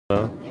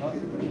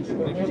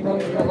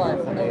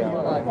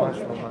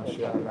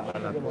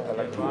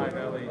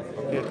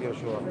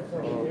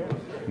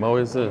מה הוא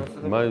יעשה?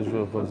 מה יש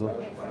לו פה זה?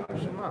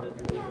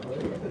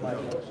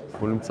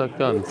 הוא נמצא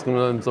כאן, צריכים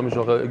למצוא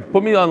מישהו אחר.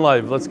 Put me on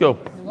live, let's go.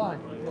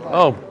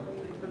 Oh.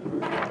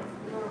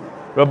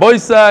 Rabbi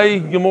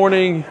Isai, good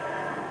morning.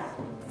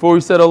 Before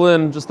we settle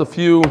in, just a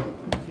few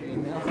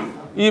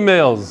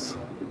emails.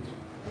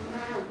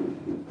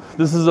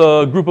 This is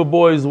a group of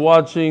boys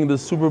watching the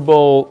Super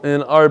Bowl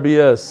in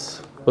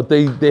RBS, but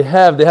they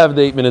have the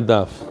 8-minute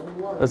daf.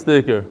 That's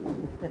the ikr.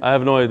 I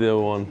have no idea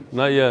who won.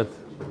 Not yet.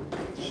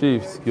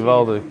 Chiefs,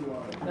 Givaldic.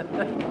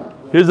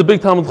 Here's a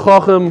big Talmud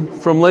Chacham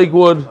from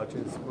Lakewood,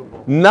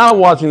 not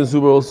watching the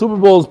Super Bowl. Super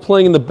Bowl is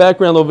playing in the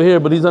background over here,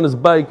 but he's on his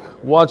bike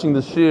watching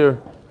the shear.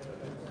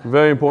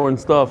 Very important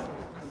stuff.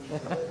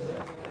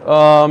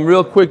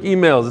 Real quick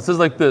emails. It says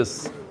like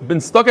this. Been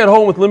stuck at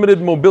home with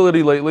limited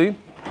mobility lately.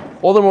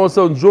 All the more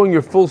so enjoying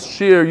your full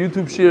share,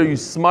 YouTube share. You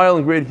smile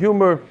and great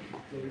humor.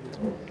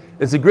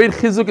 It's a great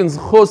chizuk and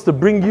zchus to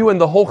bring you and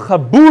the whole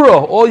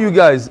chabura, all you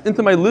guys,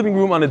 into my living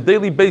room on a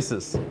daily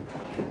basis.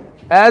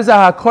 As a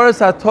hakaras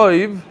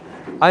hatoiv,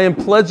 I am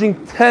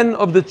pledging 10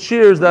 of the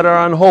cheers that are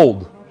on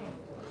hold.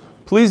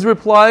 Please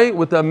reply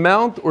with the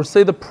amount or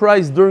say the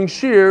price during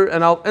shir,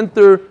 and I'll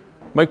enter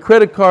my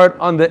credit card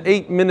on the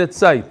 8-minute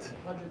site.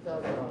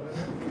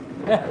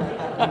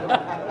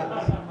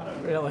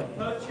 Really?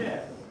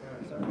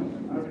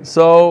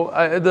 So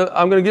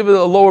I'm going to give it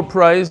a lower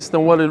price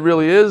than what it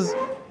really is.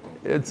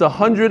 It's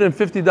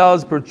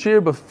 $150 per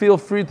cheer, but feel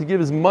free to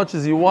give as much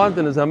as you want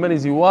and as many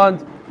as you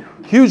want.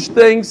 Huge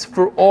thanks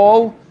for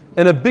all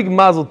and a big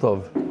mazel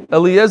tov.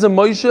 Eliezer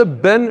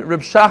Moshe ben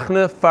Reb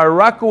Shachne, Far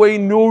Rockaway,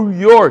 New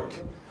York.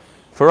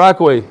 Far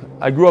Rockaway.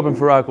 I grew up in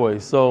Far Rockaway,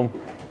 so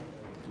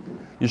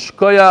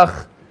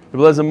Yishkoyach,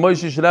 Eliezer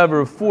Moshe should have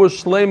a refuah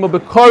shleima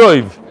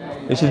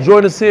bekarov. They should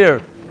join us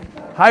here.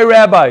 Hi,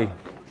 Rabbi.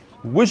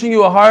 Wishing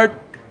you a heart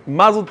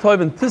mazel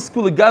tov and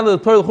tisku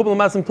legadol Torah l'chubel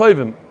masim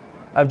tovim.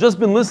 I've just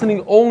been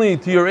listening only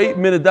to your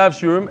 8-minute daf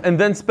shurim and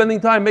then spending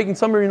time making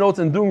summary notes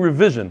and doing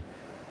revision.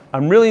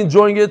 I'm really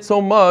enjoying it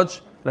so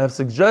much, and I've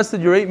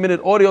suggested your 8-minute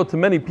audio to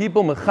many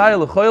people.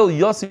 Mechayel Lechoyel,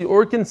 Yossi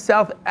Orkin,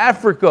 South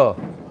Africa.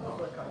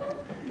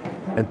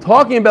 And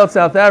talking about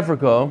South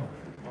Africa,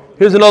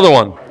 here's another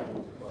one.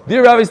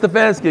 Dear Rabbi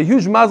Stefanski, a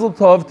huge mazel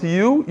tov to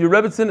you, your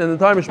Rebbetzin, and the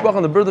entire mishpach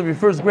on the birth of your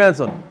first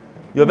grandson.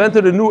 You have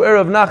entered a new era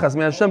of nachas.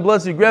 May Hashem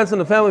bless your grandson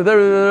and family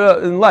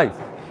there in life.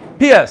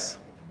 P.S.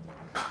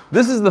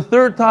 This is the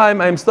third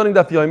time I am studying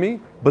Daf Yomi,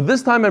 but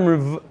this time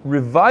I'm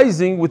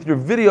revising with your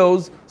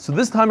videos, so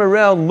this time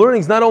around, learning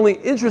is not only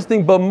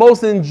interesting, but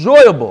most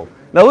enjoyable.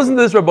 Now listen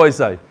to this, Rabbi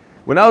Isai.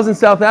 When I was in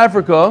South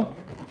Africa,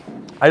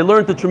 I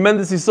learned a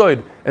tremendous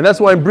yisoid, and that's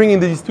why I'm bringing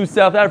these two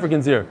South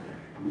Africans here.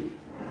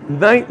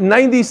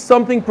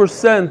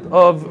 90-something%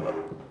 of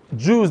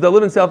Jews that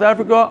live in South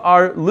Africa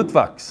are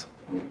Litvaks.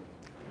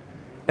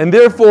 And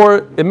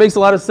therefore, it makes a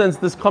lot of sense,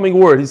 this coming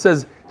word. He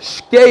says,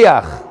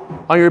 shkeach,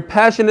 on your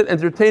passionate,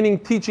 entertaining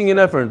teaching and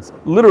efforts.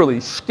 Literally,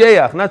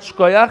 shkeach, not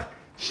shkoyach,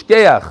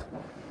 shkeach.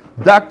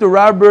 Dr.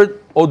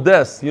 Robert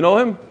Odes, you know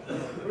him?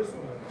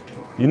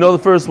 You know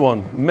the first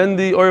one.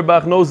 Mendy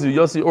Auerbach knows you,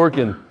 Yossi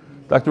Orkin.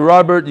 Dr.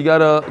 Robert, you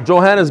got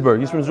Johannesburg.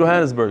 He's from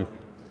Johannesburg.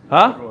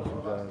 Huh?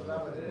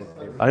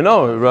 I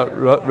know.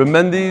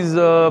 Mendy's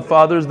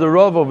father's the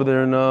Rav over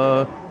there in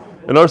Or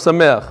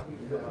Sameach.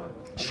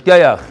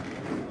 Shkeach.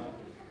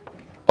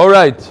 All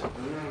right.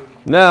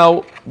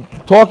 Now,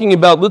 talking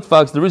about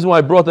Litvaks, the reason why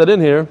I brought that in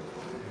here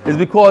is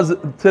because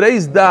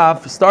today's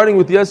daf, starting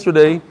with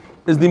yesterday,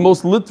 is the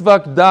most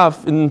Litvak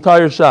daf in the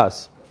entire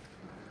Shas.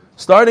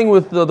 Starting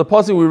with the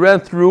pasuk we ran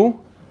through,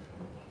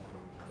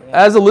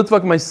 as a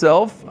Litvak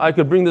myself, I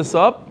could bring this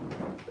up.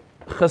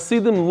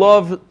 Hasidim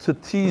love to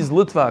tease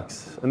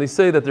Litvaks, and they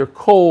say that they're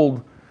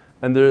cold,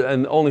 and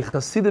only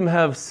Hasidim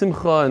have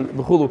simcha and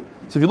v'chulu.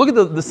 So if you look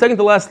at the second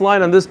to last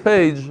line on this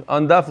page,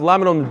 on daf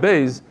Lamed Amud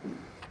Beis,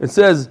 it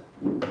says,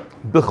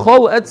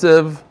 B'chol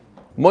etzev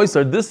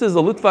moisar. This is a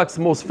Litvak's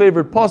most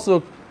favorite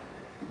pasuk.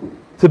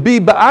 To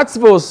be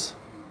ba'atzvos,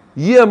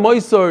 yeh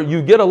moisar,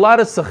 you get a lot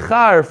of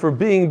sachar for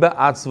being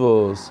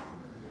ba'atzvos.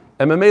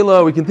 And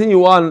Mamela, we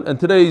continue on, and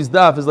today's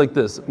daf is like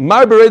this.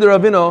 Mar bereder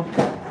Ravino,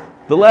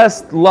 the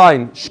last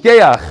line,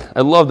 shkeach.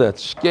 I love that,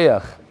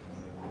 shkeach.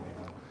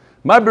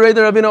 Mar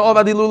bereder Ravino of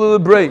adilul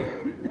lebrei.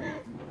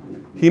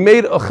 He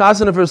made a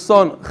chassan of her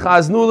son.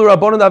 Chaznu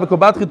l'rabbanon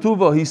d'avikobat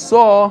chituva. He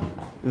saw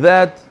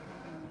that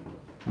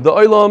the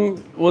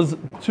Olam was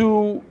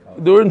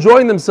they were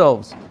enjoying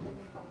themselves.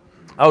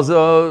 I was,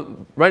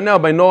 right now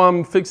by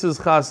Noam Fix's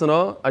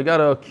chasana, I got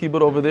a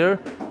kibbutz over there,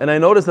 and I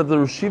noticed that the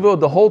Rishiva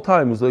the whole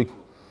time was like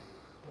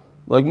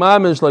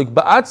mamish, like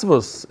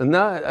ba'atzvus.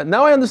 And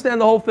now I understand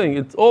the whole thing.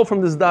 It's all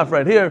from this daf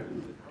right here.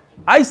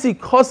 I see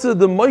kosa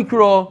the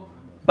moikro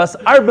bas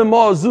arbe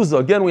ma zuzah.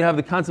 Again, we have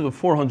the concept of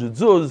 400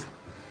 zuz.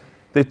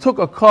 He took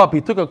a cup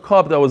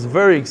that was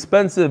very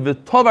expensive,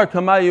 v'tovar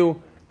kamayu,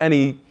 and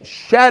he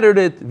shattered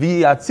it,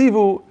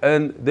 v'yatzivu,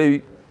 and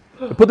they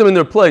put them in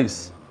their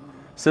place.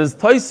 It says,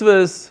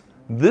 Taisves,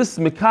 This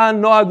Mekan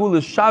Noagu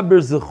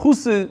L'Shaber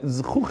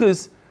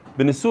Zechuchis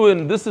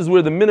B'Nisuin, this is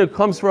where the minute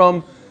comes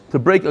from to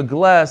break a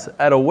glass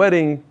at a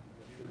wedding.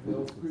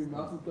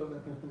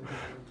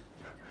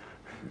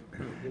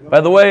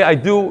 By the way, I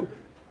do,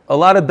 a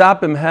lot of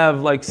dapim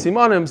have like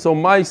simanim, so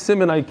my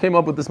siman, I came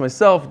up with this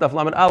myself, daf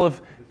lamed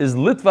aleph, is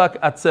Litvak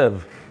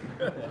Atzev.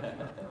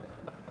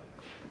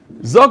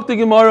 Zok the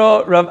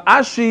Gemara, Rav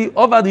Ashi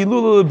Ovad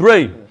Hilul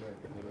Lebrei.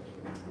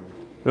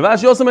 Rav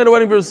Ashi also made a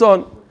wedding for his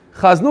son.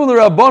 Chaznu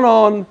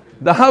l'Rabbanon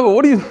dahavu.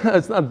 What do you?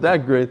 It's not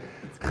that great.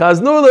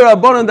 Chaznu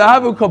l'Rabbanon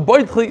dahavu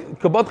kabot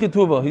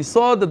chituva. He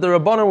saw that the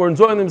Rabbanon were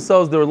enjoying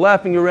themselves. They were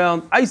laughing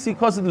around. Aisi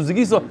kasidu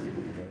zigiso.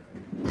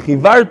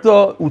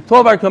 Chivarto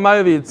utovar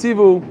kamayu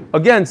v'yitzivu.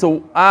 Again,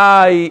 so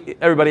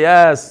everybody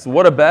asks,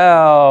 what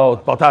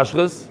about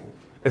baltashchus?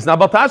 It's not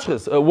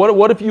baltashchus.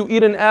 What if you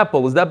eat an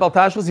apple? Is that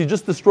baltashchus? You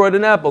just destroyed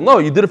an apple. No,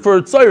 you did it for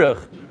a tzoyrech.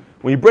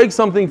 When you break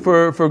something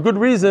for a good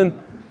reason,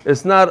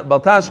 it's not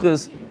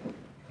baltashchus.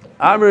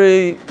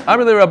 Amri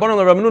le Rabbanon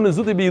le Rabbanon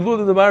zuti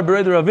bi'ilud debar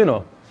berei de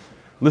Ravino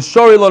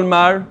l'shori lon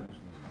mar.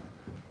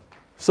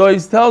 So he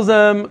tells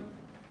them,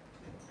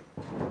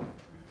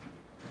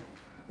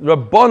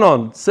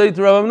 Rabbanon, say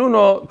to Rav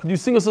Hamnuna, could you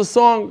sing us a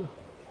song?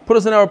 Put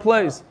us in our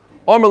place.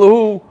 Amr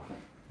lehu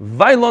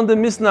vaylon de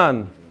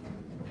misnan.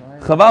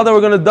 Chaval that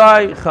we're going to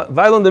die.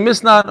 Vaylon de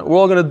misnan. We're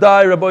all going to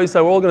die. Rabbi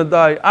Yisai, we're all going to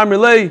die. Amri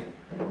le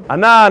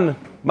anan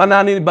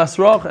manani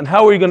basroch. And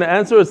how are you going to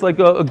answer? It's like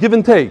a give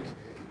and take.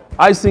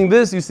 I sing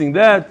this, you sing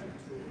that.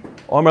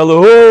 Amar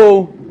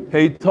lehu,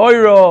 hey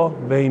Torah,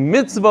 hey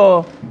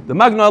mitzvah, the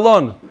Magna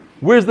Alon.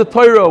 Where's the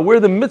Torah? Where are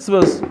the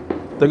mitzvahs?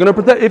 They're going to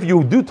protect. If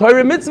you do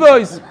Torah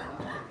mitzvahs,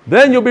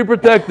 then you'll be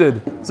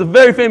protected. It's a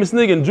very famous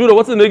niggin. Judah,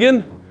 what's the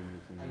niggin?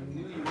 I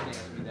knew you would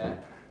ask me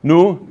that.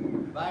 No.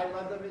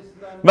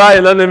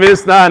 Vailan de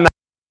misnan.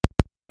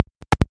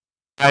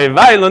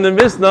 Vailan de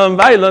misnan.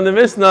 Vailan de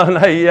misnan.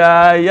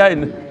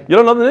 You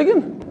don't know the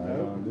niggin?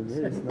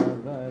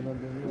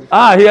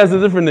 He has a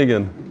different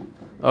niggin.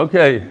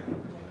 Okay.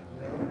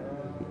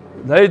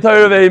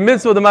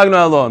 Mitzvah the Magna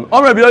Alon.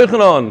 Rabbi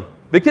Yochanan.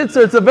 The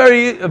kitzur, it's a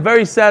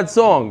very sad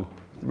song.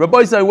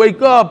 Rabbi said, "Wake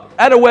up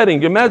at a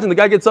wedding." You imagine the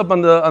guy gets up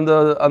on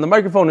the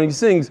microphone and he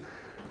sings,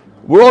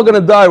 "We're all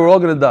gonna die. We're all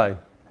gonna die."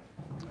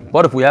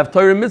 But if we have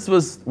Torah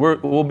mitzvahs,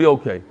 we'll be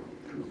okay.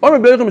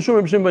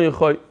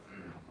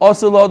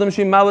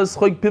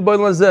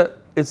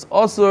 It's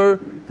also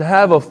to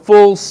have a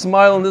full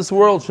smile in this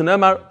world.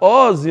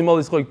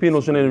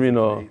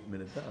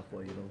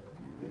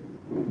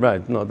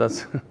 Right, no,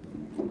 that's...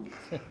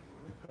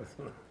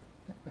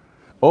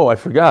 Oh, I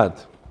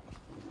forgot.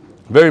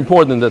 Very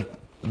important that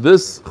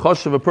this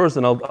chosh of a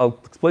person, I'll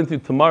explain to you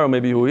tomorrow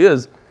maybe who he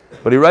is,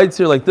 but he writes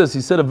here like this.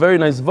 He said a very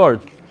nice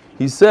vart.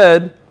 He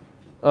said,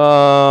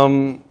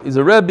 he's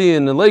a Rebbe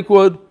in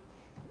Lakewood.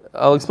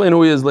 I'll explain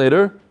who he is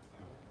later.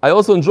 I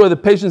also enjoy the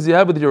patience you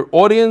have with your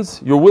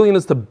audience, your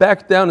willingness to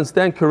back down and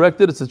stand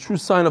corrected. It's a true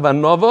sign of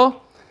anova.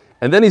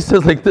 And then he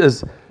says like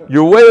this,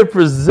 your way of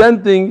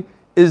presenting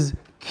is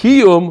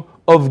kiyum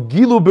of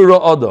gilu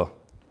bira'ada.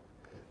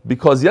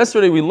 Because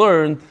yesterday we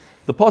learned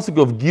the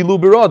pasuk of gilu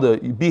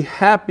bira'ada, be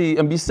happy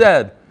and be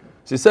sad.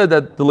 So he said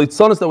that the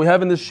leitzonos that we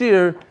have in this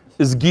shir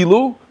is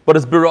gilu, but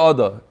it's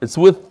bira'ada. It's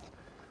with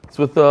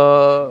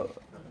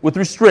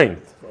restraint.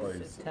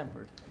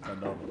 Tempered.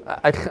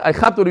 I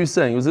chapped what he was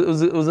saying.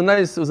 It was a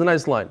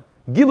nice line.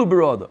 Gilu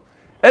birada.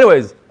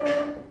 Anyways,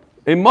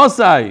 a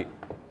Mosai,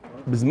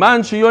 Bisman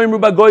sheyoim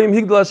rubagoyim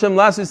higdal Hashem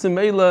lasis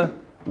imeila.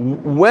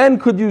 When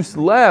could you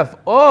laugh?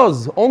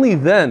 Oz, only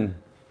then.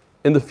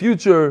 In the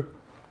future,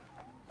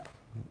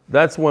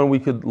 that's when we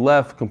could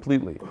laugh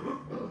completely.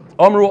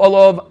 Amru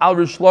alav al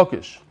Rish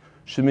Lakish.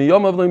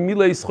 Shemiyom avle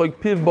milei schoik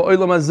piv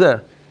ba'olam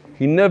hazeh.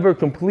 He never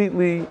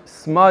completely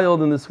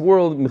smiled in this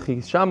world.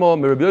 Mechishamo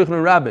meRabbi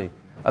Yochanan Rabbi.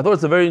 I thought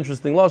it's a very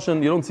interesting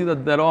lashon. You don't see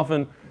that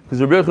often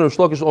because Rabbi Yochanan and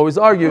Shlokish always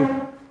argue.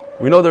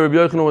 We know that Rabbi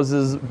Yochanan was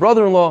his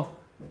brother-in-law.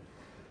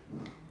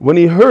 When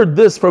he heard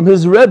this from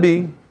his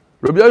Rebbe,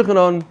 Rabbi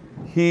Yochanan,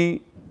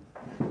 he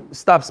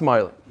stopped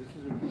smiling.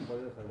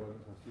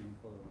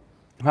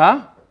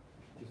 Huh?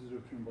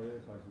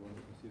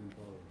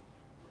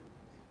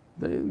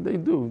 They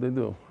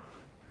do.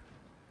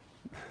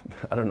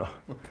 I don't know.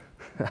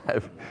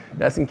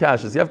 Asking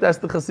kashas. You have to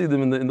ask the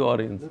Hasidim in the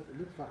audience.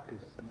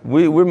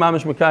 We're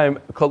mamish mekayim.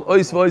 Called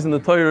ois voice in the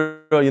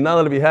Torah. You're not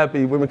allowed to be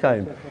happy. We're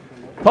mekayim.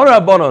 Torah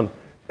Rabbanon.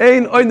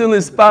 Ein oidin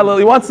lispalel.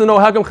 He wants to know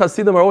how come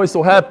Hasidim are always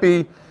so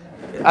happy.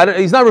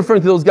 He's not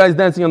referring to those guys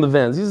dancing on the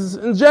vans. He's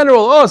in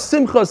general.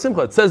 Simcha.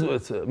 It says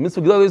it's a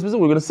mitzvah gedol.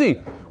 We're going to see.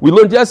 We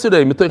learned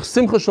yesterday. Mitoich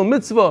simcha shel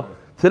mitzvah.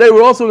 Today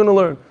we're also going to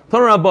learn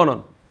Torah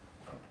Rabbanon.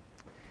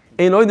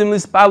 Ein oidin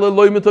lispalel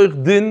loy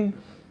mitoich din.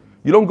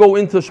 You don't go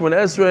into Shemona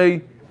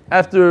Esrei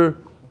after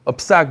a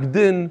psak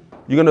din.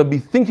 You're going to be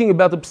thinking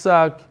about the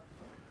psak.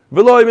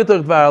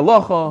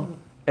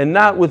 And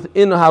not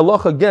within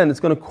halacha again. It's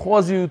going to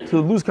cause you to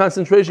lose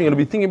concentration. You're going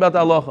to be thinking about the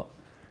halacha.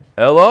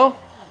 Elo,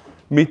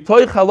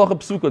 mitoich halacha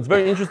psuka. It's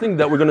very interesting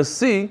that we're going to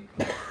see.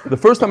 The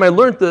first time I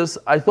learned this,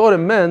 I thought it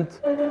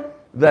meant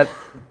that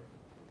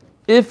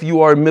if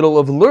you are middle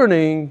of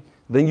learning,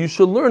 then you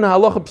should learn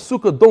halacha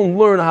psuka. Don't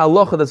learn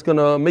halacha that's going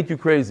to make you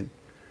crazy.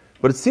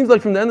 But it seems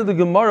like from the end of the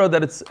Gemara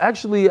that it's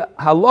actually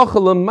halacha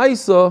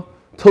lemaisa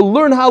to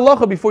learn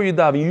halacha before you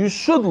daven. You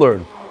should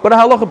learn, but a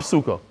halacha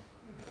psuka.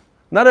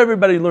 Not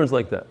everybody learns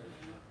like that.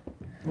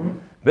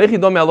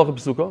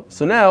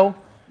 So now,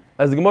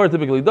 as the Gemara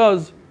typically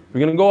does, we're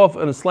going to go off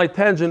on a slight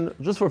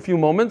tangent just for a few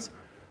moments.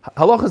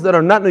 Halachas that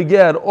are not negeh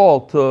at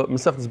all to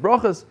Masechtas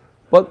Brachas,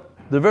 but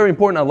they're very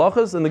important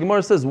halachas. And the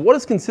Gemara says, what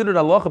is considered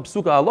halacha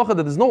psuka? Halacha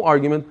that there's no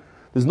argument,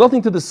 there's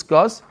nothing to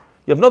discuss,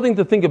 you have nothing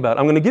to think about.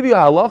 I'm going to give you a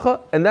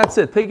halacha, and that's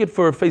it. Take it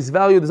for face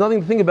value. There's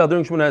nothing to think about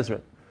during Shemona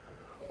Esrei.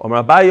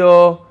 Omar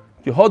Abayo,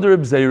 Yehoda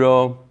Reb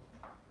Zero.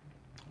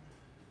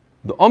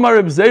 The Omar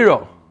Reb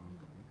Zero.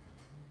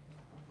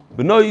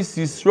 Benois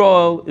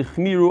Yisrael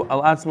ichmiru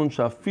al atzmon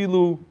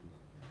shafilu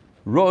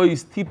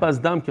rois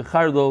tipas dam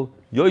kechardol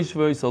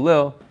yoishvei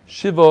solel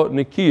shiva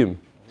nekim.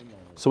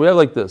 So we have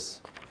like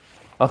this.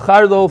 A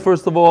chardol,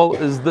 first of all,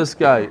 is this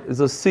guy,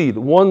 is a seed,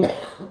 one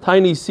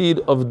tiny seed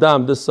of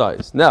dam this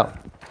size. Now,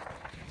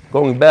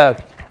 going back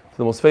to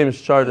the most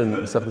famous chart in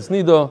Masechtas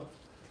Nida,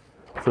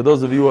 for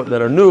those of you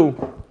that are new,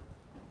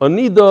 a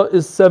nida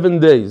is 7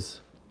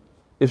 days.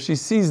 If she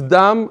sees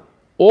dam,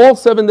 all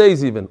 7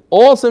 days even,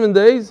 all 7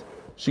 days,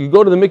 she can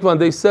go to the mikvah on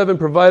day 7,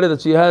 provided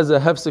that she has a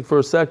hefsek for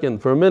a second,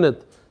 for a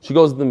minute, she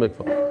goes to the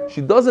mikvah.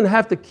 She doesn't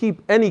have to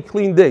keep any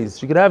clean days.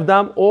 She could have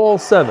dam all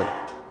 7.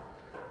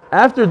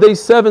 After day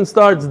 7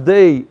 starts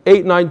day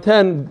 8, 9,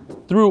 10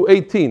 through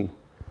 18.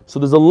 So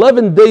there's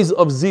 11 days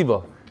of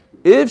ziva.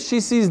 If she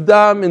sees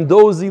dam in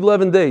those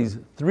 11 days,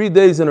 3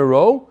 days in a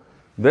row,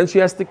 then she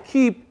has to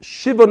keep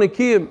shiva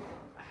nekiyim.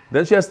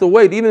 Then she has to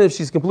wait, even if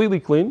she's completely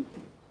clean,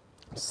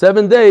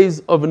 7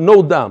 days of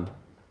no dam.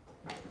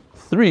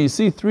 3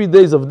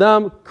 days of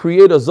dam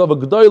create a zava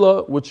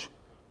g'dayla, which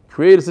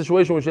create a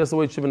situation where she has to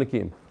wait shiva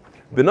nekiyim.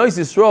 B'nais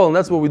Yisrael, and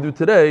that's what we do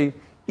today,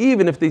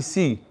 even if they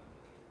see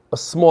a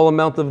small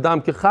amount of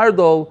dam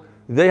kechardol,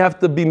 they have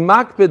to be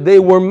makbid. They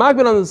were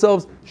makbid on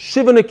themselves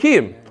shiva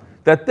nekiyim,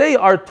 that they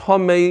are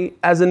tamei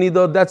as a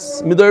nida.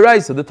 That's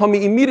midoraisa. The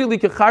tamei immediately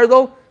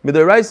kechardol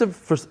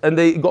midoraisa, and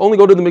they only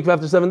go to the mikveh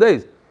after 7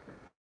 days.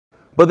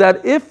 But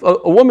that if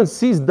a woman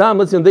sees dam,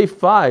 let's say on day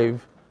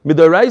 5,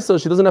 midoraisa,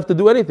 she doesn't have to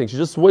do anything. She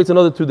just waits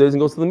another 2 days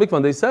and goes to the mikveh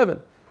on day 7.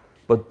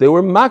 But they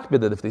were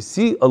makbid that if they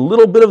see a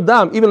little bit of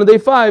dam, even on day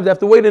 5, they have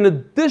to wait an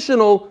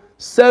additional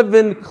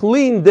 7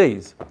 clean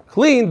days.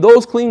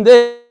 Those clean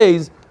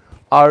days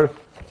are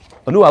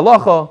a new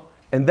halacha,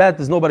 and that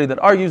there's nobody that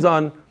argues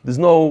on. There's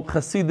no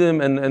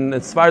chasidim and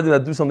Sfardim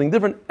that do something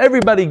different.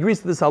 Everybody agrees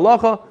to this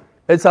halacha.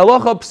 It's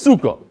halacha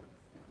psuka.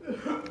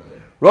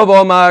 Rav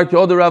Omar,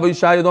 K'oda Rav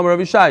Yishaya, Dom Rav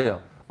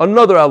Yishaya.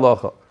 Another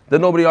halacha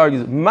that nobody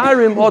argues.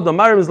 Marim Odom.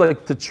 Marim is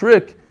like to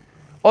trick.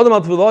 Odom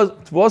al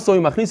Tvoso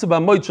Yimachnisu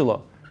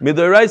Ba'moitshela.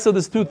 Midaraisa,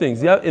 there's 2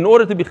 things. In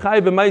order to be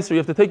chayiv b'maiser, you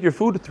have to take your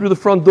food through the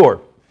front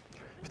door.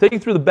 If you take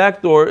it through the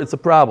back door, it's a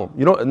problem.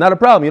 Not a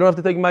problem. You don't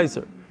have to take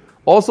meiser.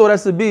 Also, it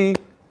has to be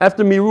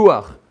after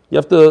miruach. You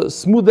have to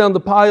smooth down the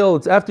pile.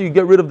 It's after you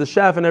get rid of the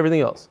shaft and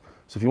everything else.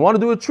 So if you want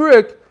to do a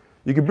trick,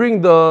 you can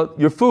bring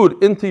your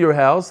food into your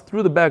house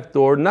through the back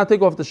door, not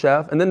take off the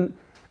shaft, and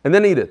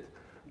then eat it.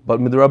 But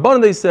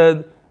midrabanan, they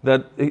said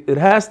that it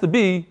has to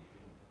be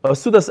a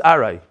sudas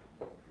arai.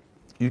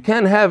 You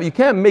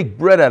can't make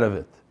bread out of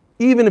it,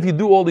 even if you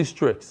do all these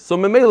tricks. So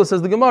Memela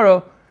says the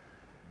Gemara,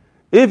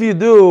 if you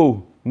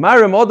do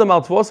Marim Odom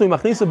al Tvoso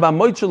Yimachnisu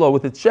Ba'moitshelo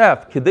with its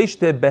shaft, Kadesh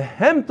te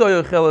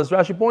behemto yocheles,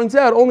 Rashi points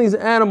out, only as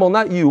an animal,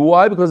 not you.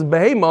 Why? Because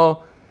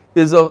behema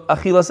is a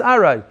achilas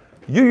arai.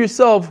 You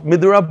yourself,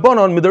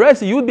 midrabanan,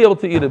 midrasa, you would be able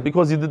to eat it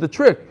because you did the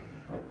trick.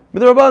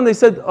 Midrabanan, they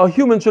said a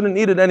human shouldn't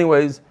eat it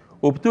anyways.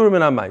 Upturim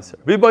and amaiser.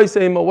 Everybody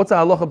saying, what's a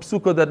halacha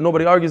psuka that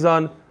nobody argues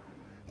on?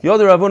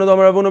 Yodar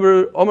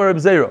Ravuna Omer Reb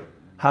Zera.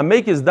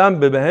 Hamek is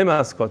dam bebehema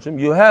askochim.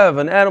 You have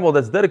an animal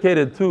that's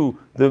dedicated to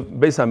the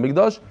Beis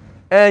Hamikdash,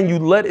 and you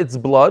let its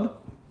blood,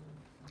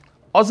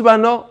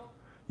 no,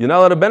 you're not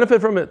allowed to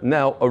benefit from it.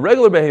 Now, a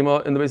regular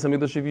behema in the Beis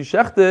Hamikdash, if you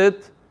shecht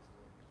it,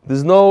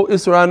 there's no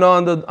isra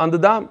on the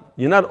dam.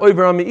 You're not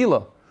over on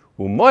meila.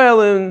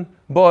 Umoyalin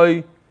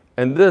boy,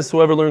 and this,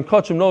 whoever learned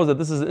kachim knows that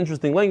this is an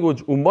interesting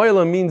language.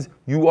 Umoyalin means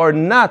you are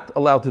not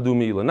allowed to do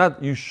meila.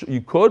 Not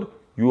you could,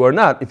 you are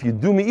not. If you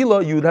do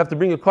meila, you would have to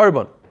bring a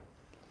carbon.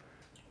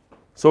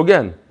 So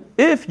again,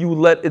 if you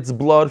let its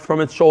blood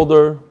from its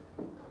shoulder,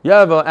 you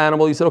have an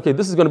animal, you said, okay,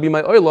 this is going to be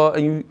my oila,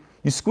 and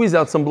you squeeze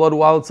out some blood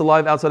while it's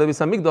alive outside of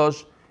Beis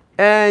Hamikdash,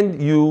 and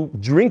you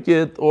drink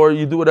it, or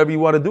you do whatever you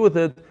want to do with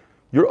it,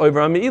 you're over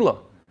on meila.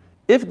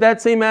 If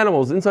that same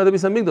animal is inside the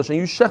Beis Hamikdash, and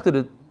you shechted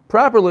it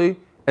properly,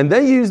 and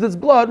then you used its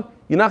blood,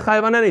 you're not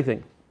chayiv on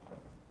anything.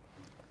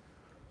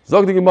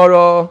 Zog the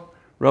Gemara,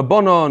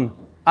 Rabbanon,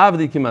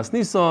 Avdi Kimas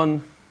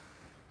Nisan.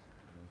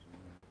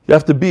 You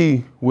have to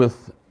be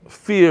with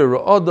fear,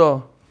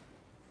 Ra'ada.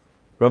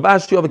 Rav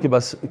Ashi of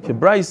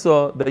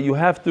Kibraisa, that you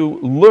have to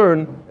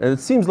learn, and it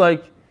seems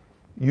like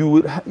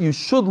you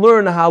should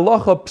learn a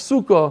halacha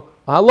psuka,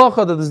 a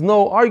halacha that there's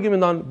no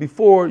argument on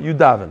before you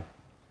daven.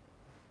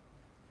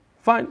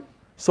 Fine.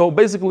 So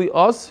basically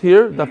us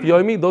here, Daf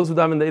Yomi, those who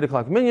daven in the 8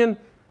 o'clock minyan,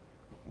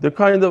 they're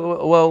kind of,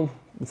 well,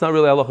 it's not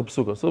really halacha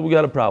psuka, so we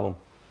got a problem.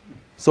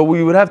 So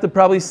we would have to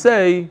probably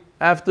say,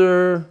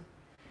 after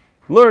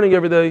learning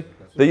every day,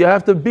 that you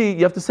have to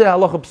say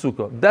halacha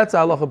psuka. That's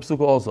halacha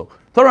psuka also.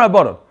 Torah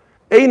Abara.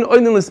 Ein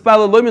oinin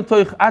l'spala lo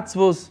mitoich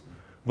atzvos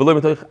v'lo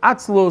mitoich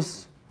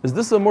atzlos. Is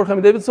this a Mordechai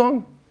ben David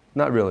song?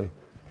 Not really.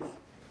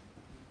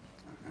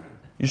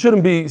 You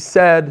shouldn't be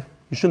sad.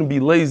 You shouldn't be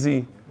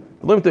lazy.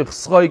 A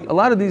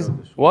lot of these,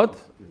 what?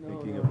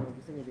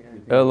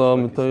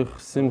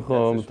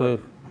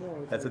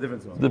 That's a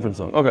different song. Different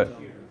song.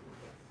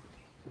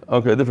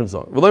 Okay, different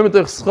song.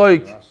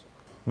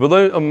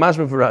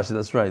 Mashma for Rashi,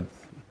 that's right.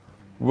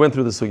 We went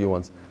through the sugi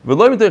once.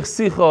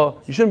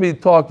 You shouldn't be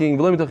talking.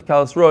 Don't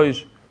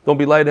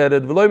be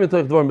lightheaded.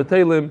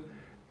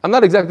 I'm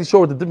not exactly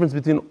sure what the difference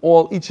between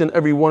each and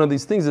every one of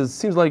these things is. It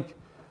seems like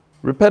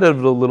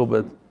repetitive a little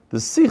bit. The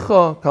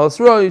sicha, kalas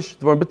roish,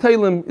 dvarim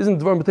betelim, isn't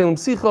dvarim betelim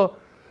sicha.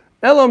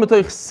 Ela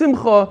metoich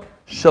simcha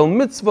shel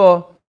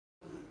mitzvah.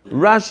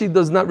 Rashi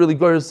does not really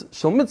go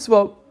shel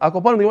mitzvah.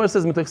 Akopanim, the Gemara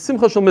says metoich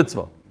simcha shel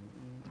mitzvah.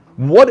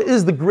 What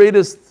is the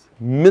greatest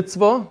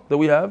mitzvah that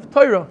we have?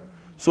 Torah.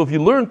 So if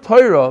you learn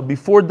Torah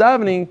before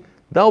davening,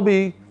 that'll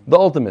be the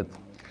ultimate.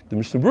 The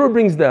Mishnah Berurah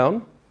brings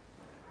down,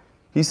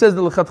 he says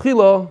that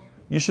l'chatchila,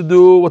 you should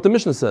do what the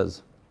Mishnah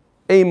says.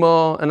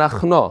 Ema and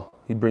achna,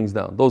 he brings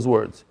down, those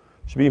words.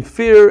 You should be in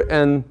fear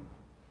and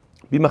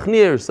be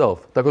machniya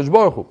yourself. Takosh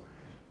Baruch Hu.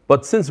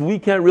 But since we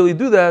can't really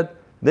do that,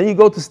 then you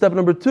go to step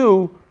number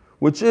 2,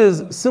 which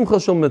is simcha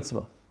shel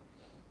mitzvah.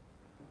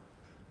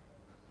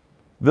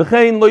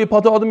 V'chein lo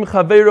yipata adam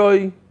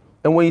chaveroi,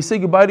 and when you say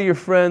goodbye to your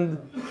friend,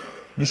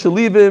 you should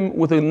leave him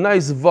with a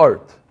nice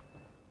vart.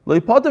 Lo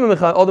yipata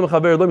adam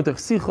chaveroi lo mitech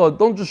sicha,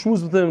 don't just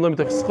schmooze with him, lo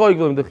mitech schoig,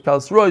 lo mitech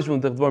kalas roish, lo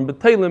mitech dvarim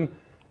betelim,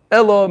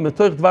 elo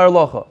mitech dvar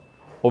halacha.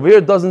 Over here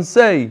it doesn't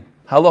say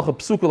halacha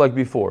psuka like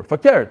before.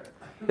 Fakert.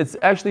 It's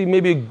actually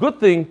maybe a good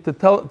thing to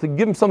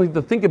give him something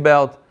to think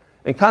about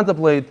and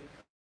contemplate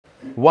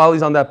while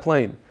he's on that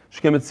plane. We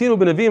find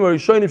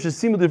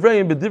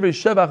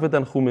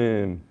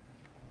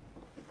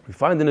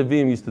in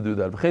Nevi'im used to do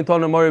that.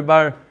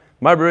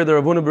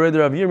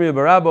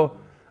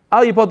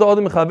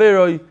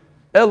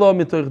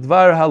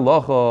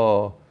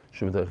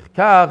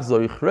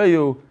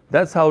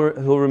 That's how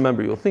he'll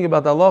remember you. He'll think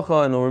about the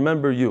halacha and he'll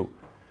remember you.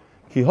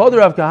 Ki hodar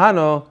Rav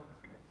Kahana,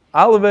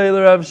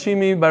 alvei Rav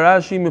Shimi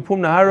barashi mipum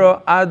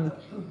nahara ad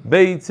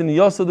beitz in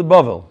Yosef de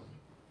Bavel.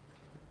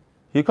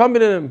 He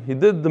accompanied him. He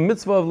did the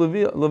mitzvah of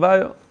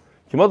Levaya.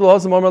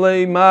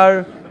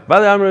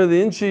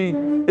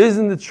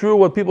 Isn't it true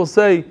what people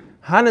say?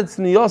 Hanetz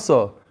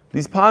niyasa.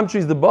 These palm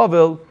trees, the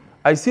Bavel,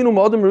 I seen them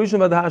adam rishon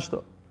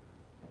v'dahashta.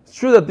 It's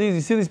true that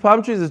you see these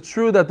palm trees. It's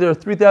true that they're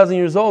 3,000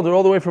 years old. They're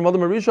all the way from Adam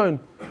Rishon.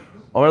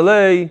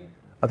 Amarlei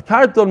at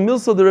karton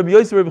milso the Rabbi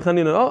Yosef Rabbi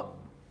Chanina. Oh,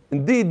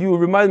 indeed, you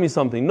remind me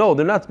something. No,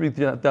 they're not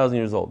 3,000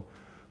 years old.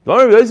 Take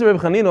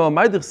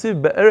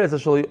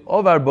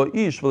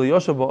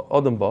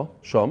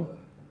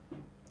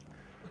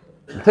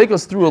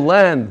us through a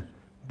land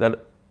that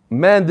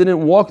man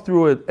didn't walk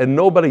through it and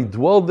nobody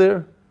dwelled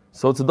there.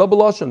 So it's a double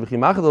lashon. If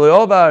Adam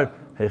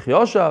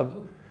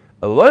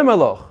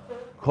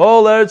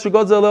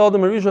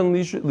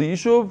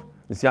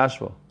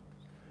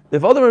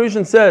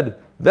Rishon said,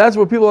 that's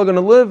where people are going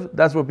to live,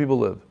 that's where people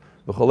live.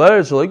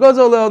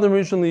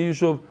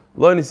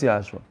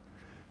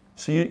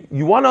 So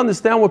you want to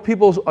understand what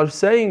people are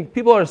saying?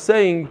 People are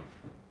saying,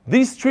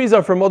 these trees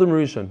are from Adam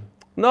Rishon.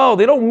 No,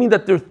 they don't mean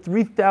that they're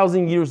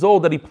 3,000 years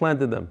old that he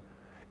planted them.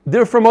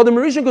 They're from Adam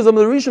Rishon because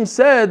Adam Rishon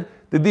said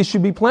that they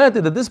should be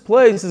planted, that this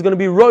place is going to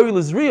be Roy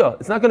Lizriya.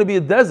 It's not going to be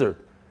a desert.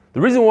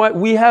 The reason why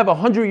we have a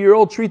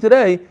 100-year-old tree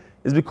today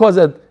is because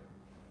that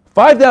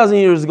 5,000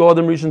 years ago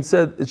Adam Rishon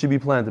said it should be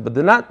planted. But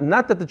they're not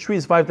that the tree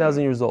is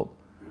 5,000 years old.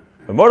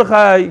 But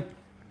Mordechai,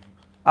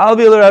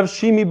 Alvi Rav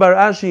Shimi bar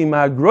Ashi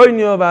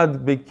Ma'agroinyo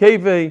vad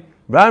Bekeve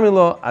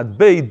Ramilo ad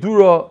Bei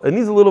Dura. It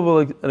needs a little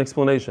bit of an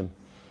explanation.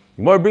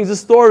 Gemara brings a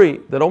story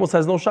that almost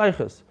has no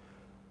shaykhs.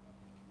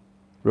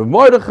 Rav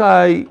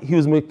Mordechai, he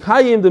was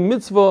mekayim the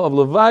mitzvah of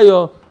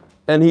Levaya,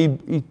 and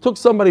he took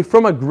somebody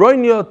from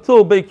Agroinyo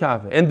till Bei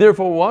Kave. And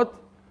therefore what?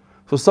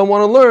 So some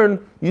want to learn,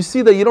 you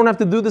see that you don't have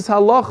to do this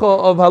halacha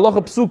of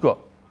halacha psuka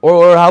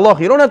or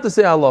halacha. You don't have to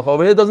say halacha.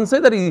 Over here it doesn't say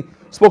that he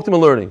spoke to him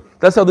in learning.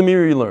 That's how the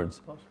Miri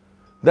learns.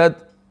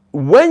 That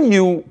when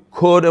you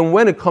could and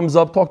when it comes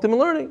up, talk to him in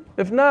learning.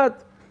 If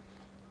not,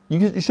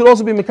 you should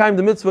also be mekayim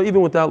the mitzvah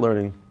even without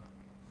learning.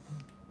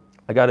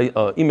 I got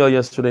an email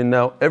yesterday.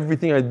 Now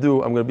everything I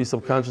do, I'm going to be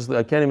subconsciously.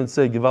 I can't even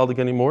say Givaldik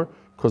anymore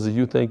because of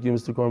you. Thank you,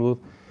 Mr. Kornbluth.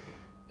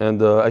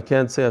 And I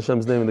can't say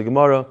Hashem's name in the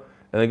Gemara.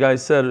 And the guy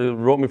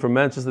wrote me from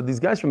Manchester. These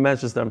guys from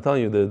Manchester, I'm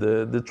telling you,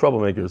 they're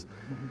troublemakers.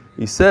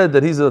 He said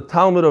that he's a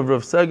Talmud of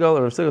Rav Segal,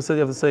 and Rav Segal said you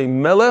have to say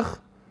Melech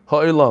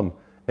Ha'olam.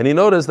 And he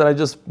noticed that I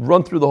just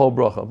run through the whole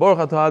bracha.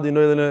 Baruch atah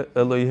Adonai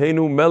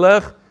Eloheinu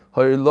Melech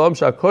Ha'olam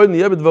Sha'akol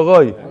Niyeh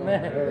B'dvaroi.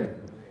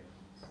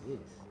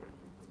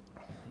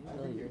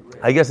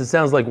 I guess it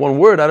sounds like one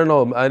word. I don't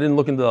know. I didn't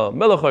look into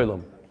Melech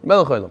Olam.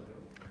 Melech Olam.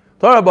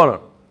 Torah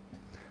Rabbanan.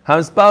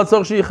 Hamispal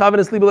tzorch sheyichaven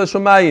es libo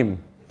leshamayim.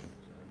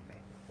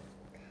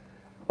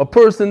 A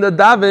person that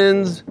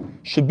davens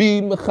should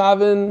be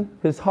mechaven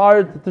his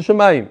heart to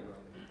Shemayim.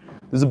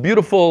 There's a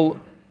beautiful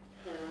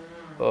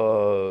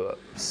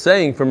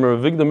saying from Rav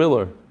Avigdor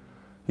Miller.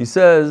 He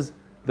says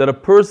that a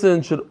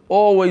person should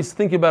always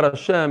think about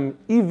Hashem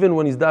even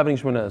when he's davening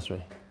Shemona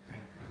Esrei.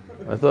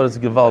 I thought it's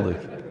gewaldig.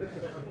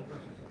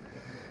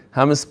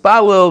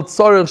 Hamispalel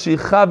tzorech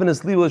sheyichaven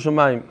es libo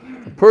leshamayim.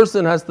 A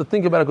person has to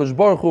think about HaKadosh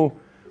Baruch Hu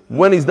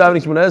when he's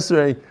davening Shemona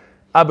Esrei.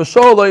 Abba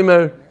Shaul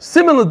Omer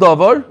simen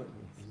ledavar.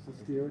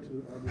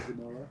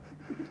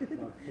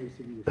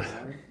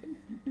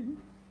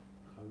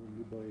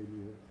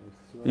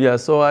 Yeah,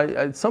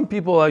 so some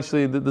people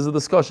actually, there's a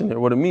discussion here.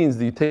 What it means,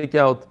 do you take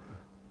out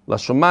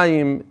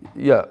Lashamayim?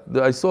 Yeah,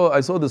 I saw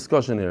a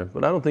discussion here,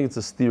 but I don't think it's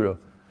a stira.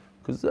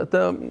 Because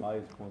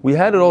we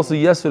had it also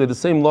yesterday, the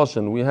same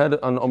Lashon. We had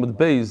it on Amud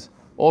Beis,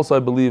 also I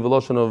believe, a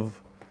Lashon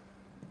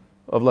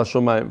of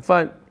Lashamayim.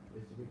 Fine.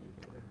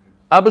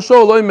 Abba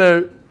Shaul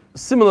Omer,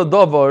 similar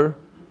davar,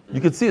 you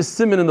could see a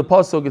siman in the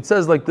pasuk. It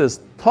says like this: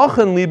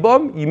 Tochen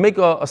libam. You make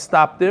a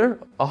stop there,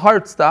 a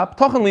heart stop.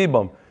 Tochen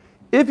libam.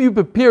 If you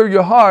prepare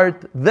your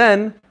heart,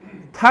 then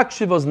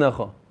takshiv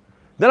oznecha.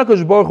 Then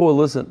HaKadosh Baruch Hu will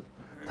listen.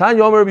 Tan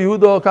Yomer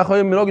Yehuda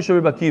kachayim minogish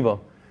Rabbi Akiva.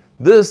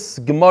 This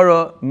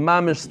Gemara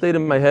mamish stayed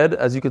in my head,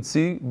 as you could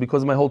see,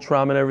 because of my whole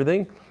trauma and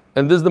everything.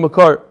 And this is the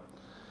makar.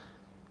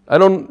 I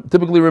don't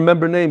typically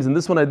remember names, and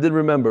this one I did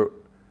remember.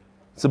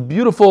 It's a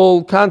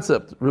beautiful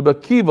concept. Rabbi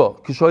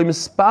Akiva kishoy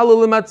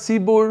mispalel lemat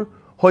tzibur.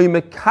 Hoy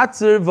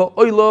mekatzer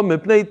va'oila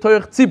mepnei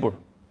torech tzibur.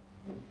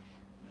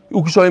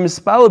 Ukishoy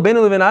mispal bein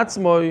levin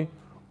atzmoi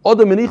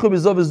odem menichu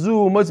b'zov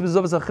zu moitz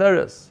b'zov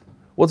acheres.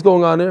 What's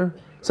going on here?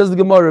 Says the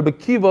Gemara, Rabbi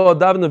Akiva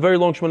davened a very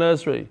long Shemona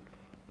Esrei.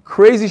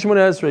 Crazy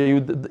Shemona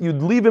Esrei.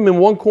 You'd leave him in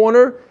one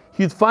corner,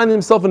 he'd find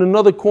himself in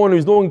another corner.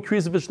 He's doing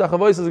krias of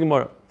shtachavoy, says the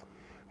Gemara.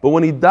 But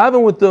when he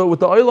davened with the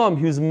oilam,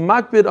 he was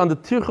makbid on the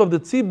tircha of the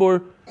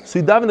tzibur, so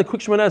he davened a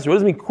quick Shemona Esrei. What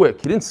does it mean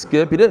quick? He didn't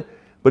skip,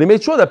 but he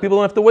made sure that people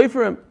don't have to wait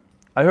for him.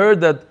 I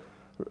heard that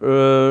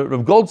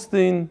Rav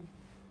Goldstein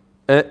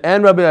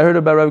and Rabbi, I heard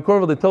about Rabbi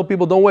Kornfeld, they tell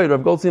people don't wait.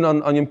 Rav Goldstein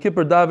on Yom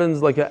Kippur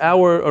davens like an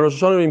hour, on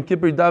Rosh Hashanah Yom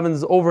Kippur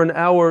davens over an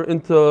hour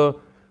into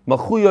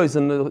Malchuyos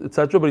and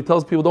etc. But he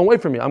tells people don't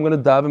wait for me. I'm going to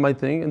daven my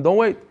thing and don't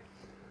wait.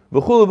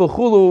 V'chulu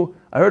v'chulu.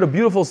 I heard a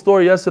beautiful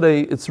story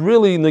yesterday. It's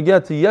really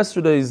negat to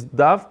yesterday's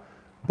daf,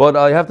 but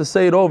I have to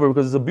say it over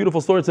because it's a beautiful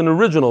story. It's an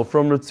original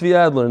from Rav Tzvi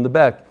Adler in the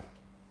back.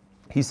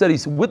 He said he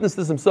witnessed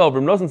this himself.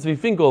 Rav Nosson Tzvi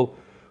Finkel,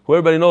 who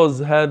everybody knows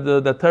had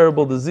that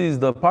terrible disease,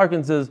 the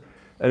Parkinson's,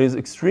 and he's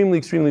extremely,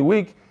 extremely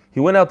weak. He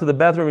went out to the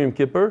bathroom in Yom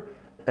Kippur,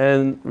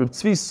 and Reb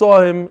Tzvi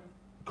saw him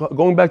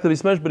going back to the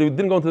Beis Medrash, but he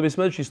didn't go into the Beis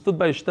Medrash. He stood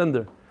by a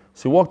shtender.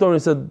 So he walked over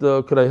and he said,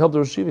 could I help the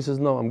Rosh Yeshiva? He says,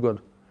 no, I'm good.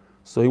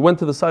 So he went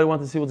to the side, he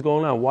wanted to see what's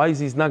going on. Why is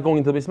he not going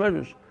into the Beis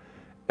Medrash?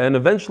 And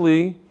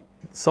eventually,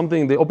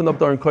 they opened up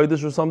the Aron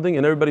Kodesh or something,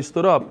 and everybody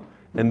stood up.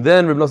 And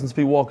then Reb Nosson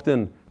Tzvi walked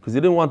in, because he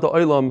didn't want the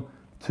Olam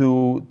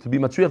to be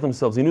matriach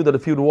themselves. He knew that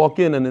if he would walk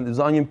in and it was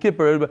on Yom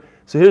Kippur,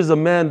 so here's a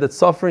man that's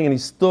suffering and he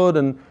stood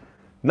and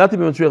not to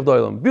be matriach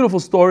doilam. Beautiful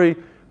story,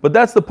 but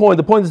that's the point.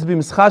 The point is to be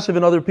mischashev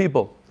in other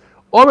people.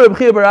 Why would Rabbi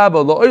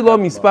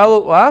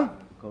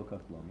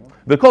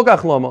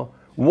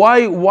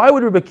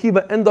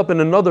Akiva end up in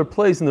another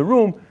place in the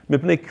room?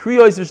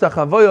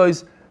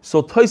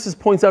 So Taisus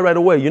points out right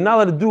away, you're not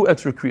allowed to do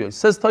extra kriyos.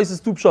 Says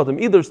Taisus tu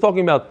pshatim. Either it's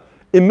talking about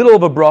in middle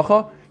of a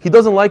bracha, he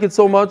doesn't like it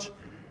so much,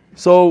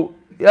 so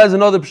he has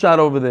another pshat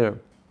over there.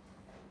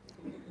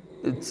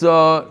 It's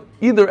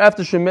either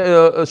after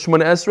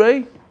Shemona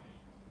Esrei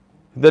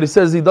that he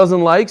says he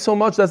doesn't like so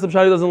much. That's the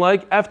pshat he doesn't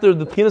like. After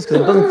the tchinas,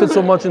 because it doesn't fit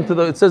so much into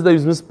the. It says that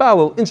he's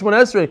mispalel in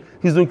Shemona Esrei.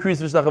 He's doing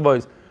kriyas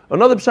v'shtachavos.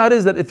 Another pshat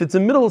is that if it's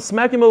in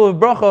smack in the middle of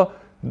bracha,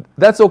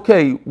 that's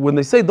okay. When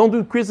they say don't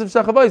do kriyas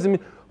v'shtachavos, I mean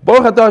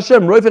Baruch Atah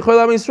Hashem, Roif Echol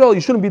Am Yisrael.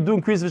 You shouldn't be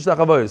doing kriyas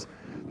v'shtachavos.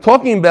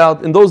 Talking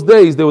about in those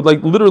days, they would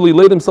like literally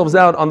lay themselves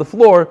out on the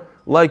floor.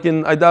 Like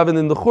in Daven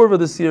in the Churva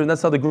this year, and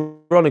that's how the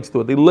Gronics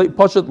do it. They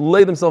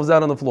lay themselves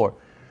out on the floor.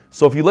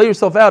 So if you lay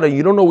yourself out and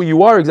you don't know where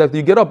you are exactly,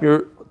 you get up,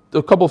 you're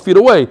a couple feet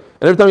away, and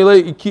every time you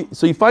lay,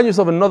 so you find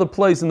yourself in another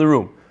place in the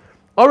room.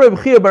 I heard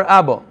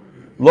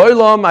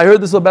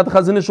this about the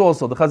Chazon Ish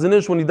also. The Chazon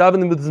Ish, when he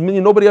davened with his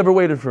minion, nobody ever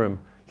waited for him.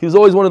 He was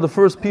always one of the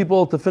first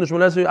people to finish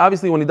Shemona Esrei.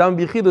 Obviously, when he davened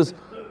B'Yechidus,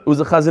 it was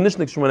a Chazon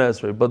Ishnik Shemona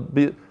Esrei, but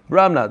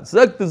B'Ramnad.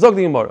 Zog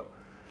the Gemara.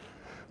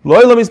 You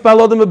should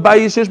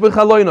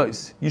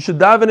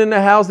daven in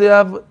a house they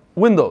have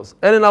windows.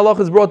 And in Allah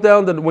is brought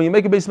down that when you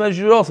make a Beis Medrash,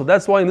 you should also.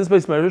 That's why in this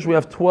Beis Medrash we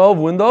have 12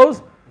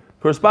 windows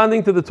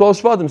corresponding to the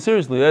 12 Shvatim.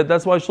 Seriously,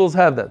 that's why shuls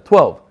have that.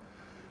 12.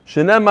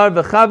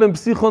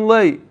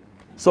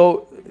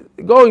 So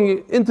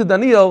going into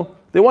Daniel,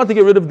 they want to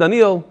get rid of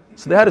Daniel,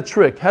 so they had a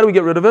trick. How do we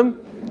get rid of him?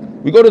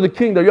 We go to the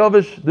king,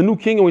 Daryavish, the new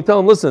king, and we tell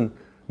him, listen,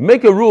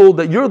 make a rule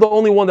that you're the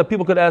only one that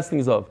people could ask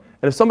things of.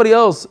 And if somebody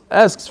else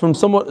asks from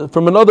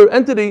another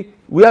entity,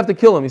 we have to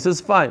kill him. He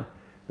says, fine.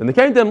 And they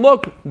came to him,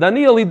 look,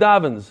 Daniel, he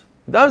davens.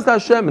 He davens to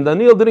Hashem, and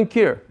Daniel didn't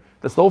care.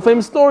 That's the whole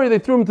famous story. They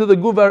threw him to the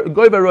Goy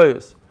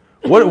Varoyos.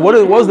 What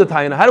was the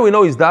Tayana? How do we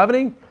know he's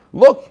davening?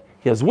 Look,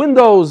 he has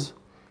windows,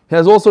 he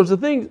has all sorts of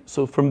things.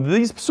 So from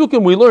these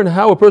psukim, we learn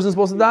how a person is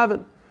supposed to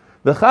daven.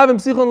 The Chavim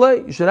Psichon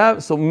Lei, you should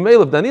have, so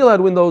Mele, if Daniel had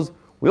windows,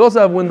 we also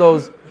have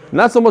windows.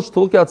 Not so much to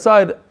look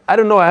outside. I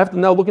don't know, I have to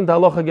now look into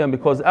halacha again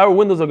because our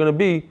windows are going to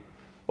be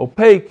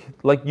opaque,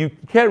 like you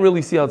can't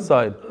really see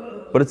outside.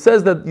 But it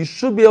says that you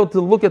should be able to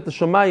look at the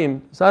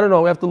Shemayim. So I don't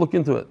know, we have to look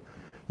into it.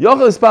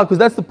 Yochel Ispal, because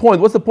that's the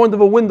point. What's the point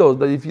of a window?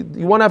 That if you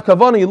want to have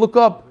kavanah, you look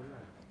up.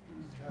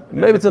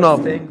 Maybe it's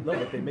enough. No,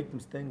 but they make them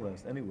stained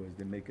glass anyways.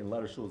 They make in a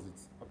lot of shows.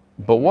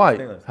 But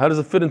why? How does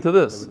it fit into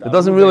this? It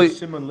doesn't really,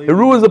 it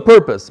ruins the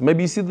purpose.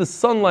 Maybe you see the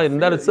sunlight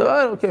and that it's,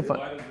 okay,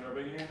 fine.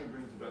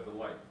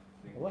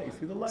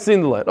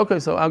 Seeing the light. Okay,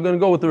 so I'm going to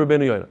go with the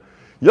Rabbeinu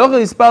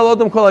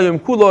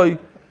Yoina.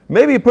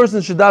 Maybe a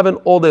person should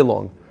daven all day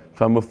long.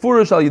 You only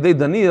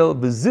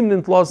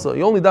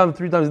daven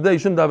 3 times a day, you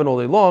shouldn't daven all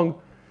day long.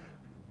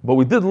 But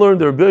we did learn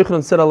that Rabbi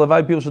Yochanan said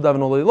Alavai people should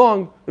daven all day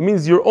long. It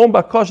means your own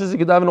bakashas you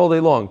can daven all day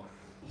long.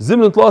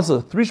 Zimnin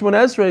Tlasa, 3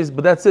 Shemona Esreis,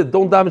 but that's it.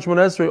 Don't daven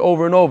Shemona Esrei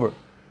over and over.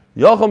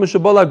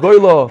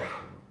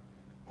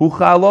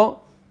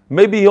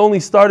 Maybe he only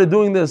started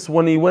doing this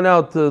when he went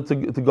out to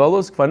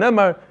Golos.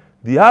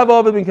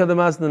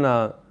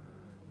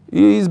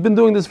 He's been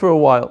doing this for a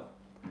while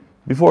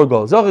before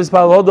Golos.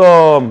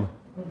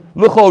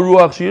 L'chol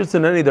ruach shirtz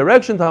in any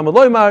direction. Talmud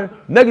loymar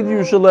negative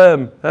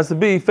Yerushalayim has to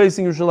be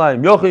facing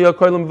Yerushalayim. Yochei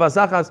yakoylim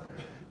v'asachas.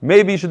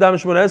 Maybe you should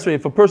daven Shemona Esrei.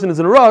 If a person is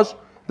in a rush,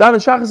 daven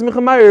shachas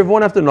michamayir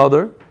one after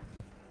another.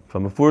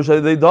 From a furish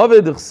day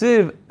David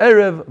chsiv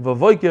erev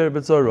v'voiker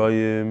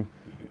b'tzarayim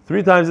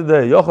 3 times a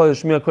day. Yochei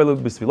shmiya koylim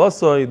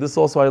b'sfilasoi. This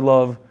also I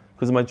love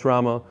because of my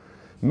trauma.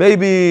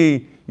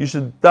 Maybe you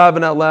should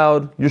daven out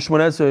loud. Your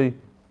Shemona Esrei.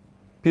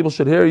 People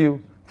should hear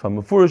you. From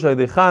a furish day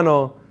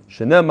Chano.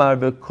 And now we're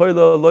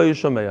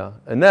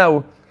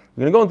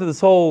going to go into this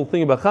whole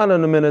thing about Chana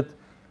in a minute.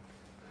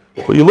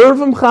 But you learn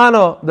from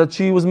Chana that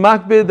she was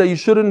makbid, that you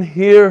shouldn't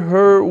hear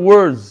her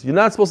words. You're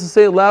not supposed to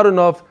say it loud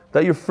enough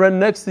that your friend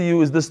next to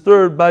you is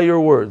disturbed by your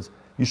words.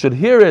 You should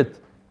hear it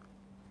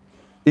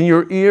in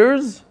your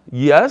ears,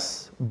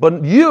 yes,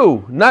 but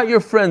you, not your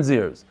friend's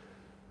ears.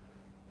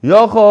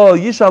 Now,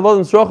 Shemona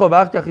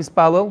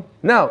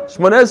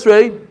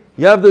Esrei,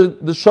 you have the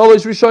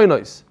Shalosh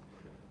Rishonos,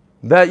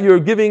 that you're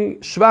giving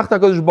Shvach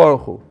HaKadosh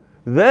Baruch Hu.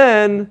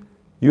 Then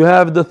you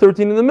have the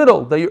 13 in the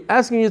middle, that you're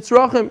asking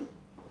Yitzrachim.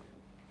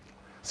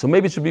 So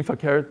maybe it should be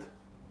Fakert. You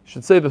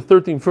should say the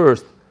 13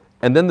 first,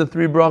 and then the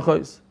 3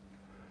 brachos.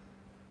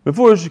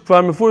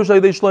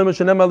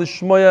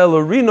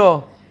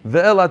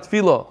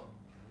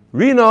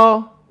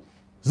 Rina,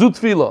 zu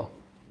tefillah.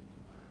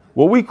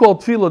 What we call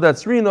tefillah,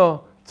 that's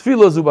Rina.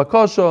 Tefillah zu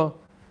bakasha.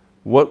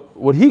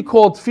 What he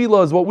called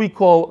tefillah is what we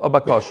call a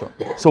bakasha.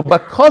 So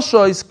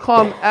bakasha is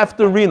come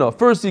after Rina.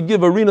 First you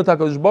give a Rina to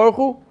HaKadosh Baruch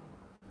Hu,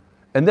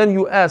 and then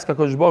you ask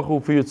HaKadosh Baruch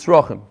Hu for your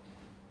tzrachim.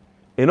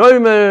 In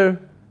Oimer,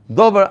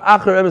 Dover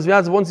Acher Emes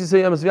V'yatzav, once you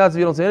say Emes V'yatzav,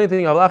 you don't say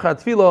anything. Av Acher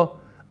Tefillah,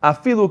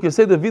 Afilu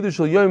Kesei Davidu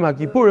Shel Yom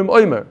HaKippurim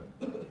Oimer.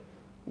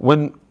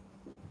 When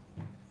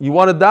you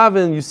want to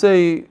daven, you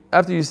say,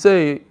 after you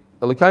say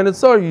Elokai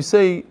Netzar, you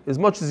say as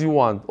much as you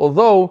want.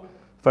 Although,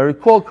 if I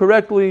recall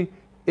correctly,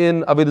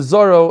 in Avodah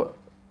Zarah,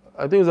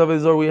 I think it was Avodah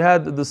Zarah, we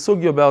had the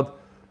sugya about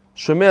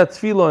Shemei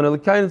Tefillah and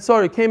Elokai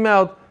Netzar. It came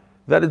out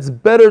that it's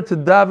better to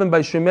daven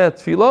by Shemei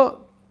Tefillah.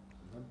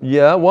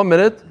 Yeah, 1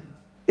 minute.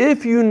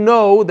 If you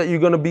know that you're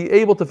going to be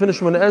able to finish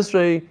Shemona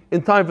Esrei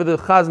in time for the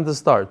Chazan to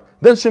start,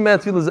 then Shemei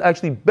Tefillah is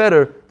actually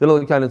better than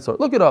Elokai Netzar.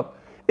 Look it up.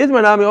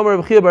 Itmar Nami Omer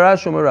Rav Chia bar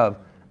Ashi Omer Rav.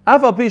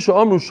 Af al pi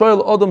she'omru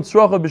shoyel odom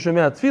tzrocha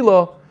b'Shemei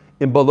Tefillah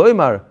im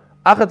baloimar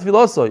achat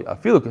tefilosoi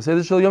afilu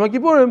kaseder shel Yom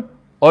HaKippurim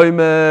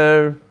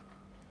oimer.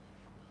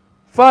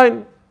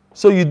 Fine.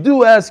 So you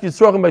do ask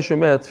Yitzrachim by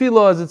Shemei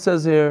Tefillah, as it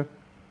says here.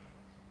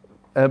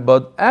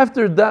 But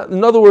after that,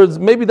 in other words,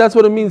 maybe that's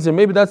what it means here.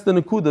 Maybe that's the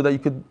Nakuda, that you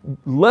could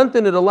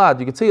lengthen it a lot.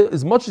 You could say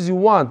as much as you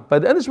want. By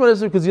the end of Shemona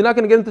Esrei, because you're not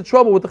going to get into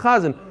trouble with the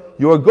Chazan.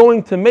 You are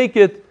going to make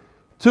it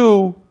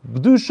to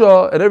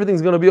B'dusha, and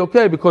everything's going to be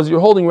okay because you're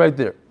holding right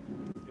there.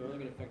 You're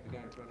only going to affect the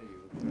guy in front of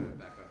you.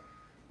 Back up.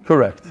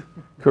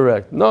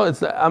 Correct. No,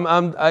 it's.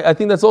 I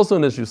think that's also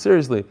an issue.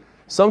 Seriously,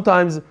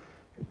 sometimes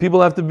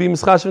people have to be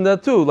mischash in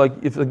that too. Like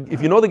if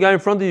you know the guy in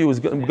front of you is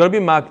going to be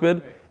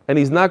makbid, and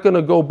he's not going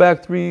to go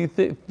back 3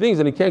 things,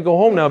 and he can't go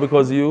home now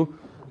because of you,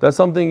 that's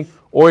something.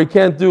 Or he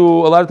can't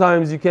do. A lot of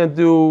times you can't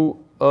do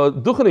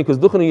duchening, because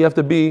duchening you have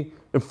to be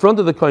in front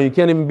of the kohen. You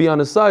can't even be on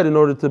his side in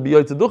order to be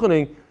yotze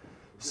duchening.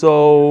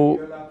 So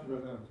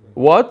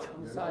what?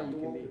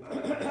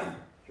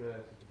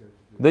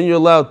 Then you're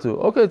allowed to.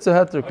 Okay, it's a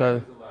heter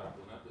kind.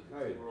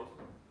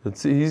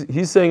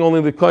 He's saying only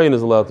the kohen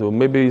is allowed to.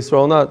 Maybe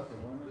Yisrael not.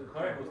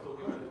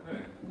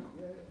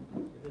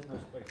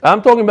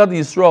 I'm talking about the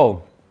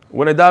Yisrael.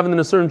 When I davened in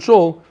a certain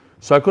shul,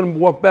 so I couldn't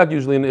walk back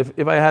usually, and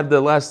if I had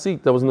the last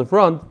seat that was in the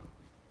front,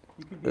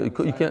 you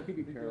can't.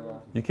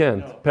 You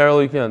can't.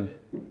 Parallel you can.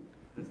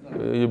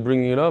 You're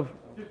bringing it up?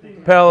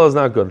 Parallel is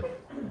not good.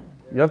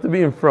 You have to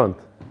be in front.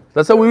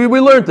 That's how we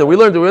learned it. We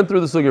went through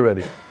the sugi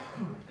already.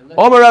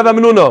 Omar Rav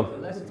Amenuna.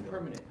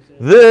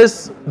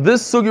 This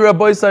sugi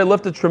Rabbi Isai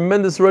left a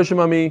tremendous roshim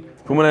on me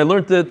from when I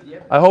learned it.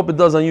 I hope it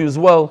does on you as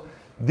well.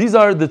 These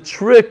are the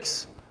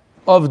tricks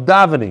of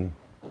davening.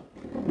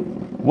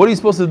 What are you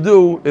supposed to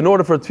do in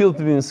order for a tefillah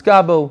to be in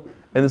skabel?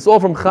 And it's all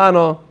from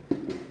Chana.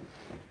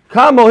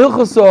 Kamo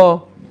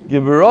hilchasa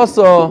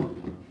giberasa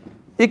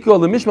iko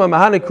lemishma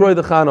mahane kroy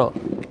de Chana.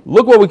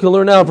 Look what we can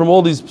learn now from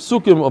all these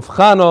psukim of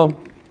Chana.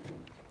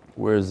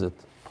 Where is it?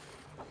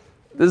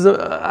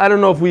 I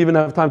don't know if we even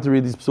have time to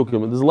read these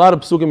psukim. There's a lot of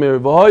psukim here.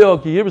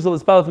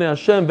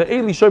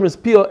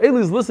 Eli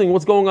is listening.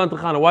 What's going on to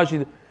Chana? Why is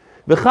she?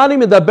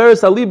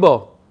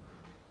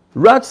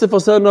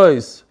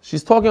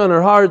 She's talking on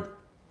her heart.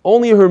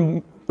 Only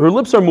her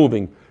lips are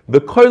moving. You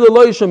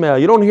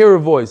don't hear her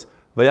voice.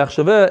 And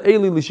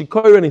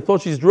he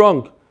thought she's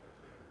drunk.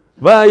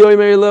 Don't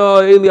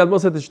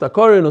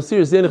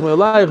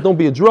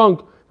be a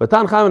drunk. The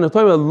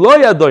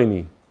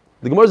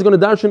Gemara is going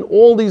to darshan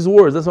all these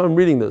words. That's why I'm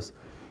reading this.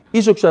 I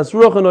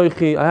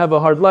have a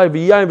hard life.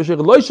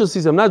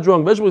 I'm not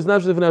drunk. I'm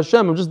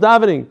just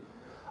davening.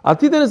 We're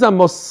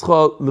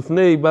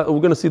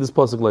going to see this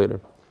pasuk later.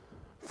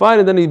 Fine,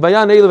 and then he gave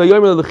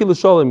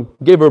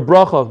her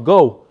bracha.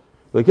 Go.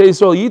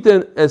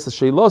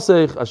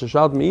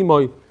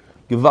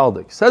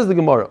 Says the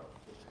Gemara.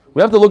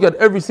 We have to look at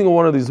every single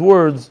one of these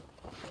words.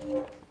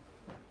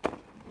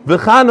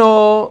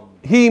 V'chano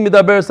hi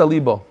midaber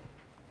salibo.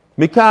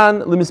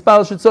 Mikan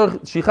limispal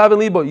shichaven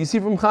libo. You see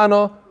from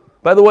Chana.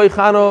 By the way,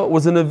 Chana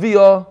was a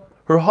Neviah.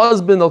 Her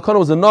husband Elkanah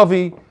was a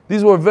Navi.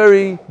 These were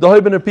very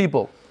Dahoibiner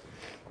people.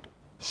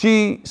 So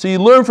you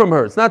learn from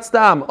her. It's not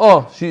stam.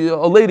 A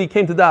lady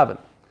came to daven.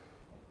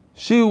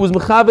 She was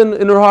mechaven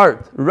in her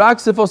heart. Rak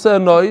sifoseh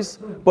noise.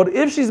 But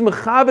if she's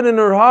mechaven in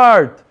her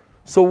heart,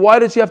 so why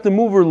did she have to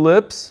move her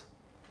lips?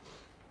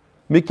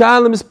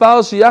 Mikan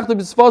lemispal shiyachta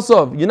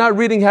b'sfosov. You're not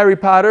reading Harry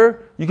Potter.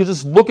 You can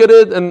just look at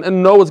it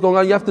and know what's going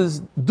on. You have to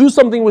do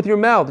something with your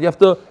mouth. You have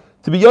to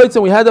be yoitz,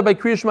 and we had that by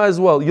Kriya Shema as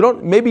well.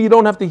 Maybe you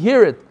don't have to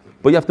hear it,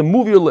 but you have to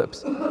move your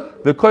lips.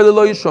 V'koyle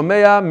lo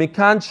yishomea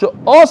mikan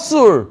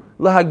she'osur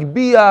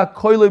lahagbia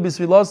koyle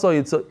b'svilasai.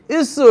 It's an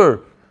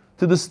isur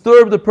to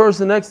disturb the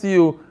person next to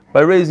you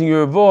by raising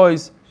your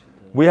voice.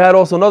 We had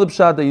also another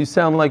pshat that you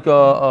sound like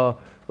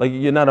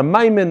you're not a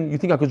maimin. You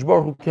think HaKadosh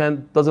Baruch Hu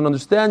doesn't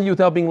understand you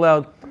without being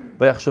loud.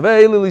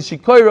 V'yachshavei li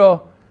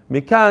shikoyro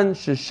mikan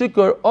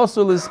sheshikor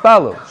osur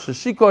lispalo.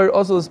 Sheshikor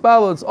osur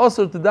lispalo. It's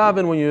osur to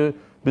daven when you're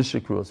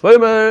b'shikrus.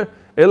 V'yomer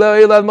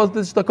elad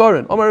matzit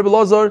shtakorin. Omar Rebbe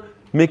Lazar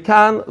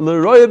mikan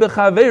leroye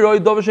b'chaveiroi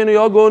dov sheni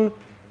yogun.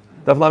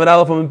 Daf lamed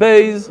aleph and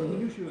beis.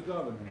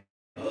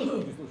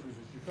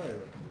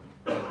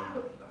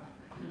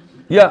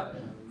 Yeah,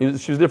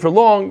 she was there for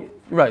long.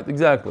 Right,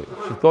 exactly.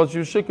 She thought she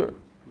was shikr.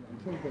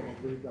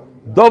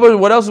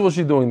 What else was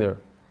she doing there?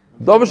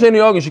 Dov sheni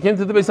yogun. She came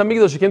to the Beis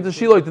Hamikdash. She came to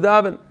Shiloh to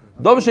daven.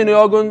 Dov sheni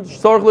yogun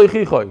shtorch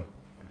leichichoy.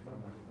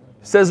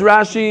 Says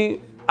Rashi.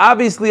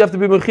 Obviously, you have to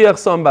be mechiach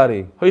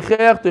somebody.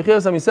 Hoicheach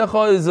teicheach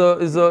samisecha is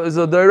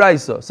a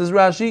deraisa. Says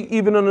Rashi,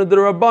 even on a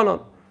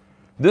derabbanon.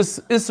 This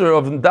isser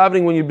of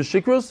davening when you're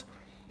b'shikrus,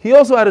 he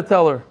also had to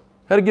tell her,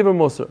 had to give her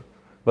musar.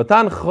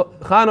 Vatan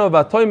chano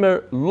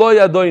v'atoymer lo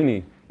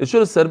yadoini. It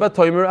should have said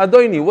v'atoymer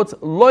adoini. What's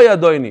lo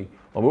yadoini?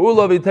 Omer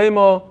ula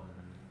v'teimo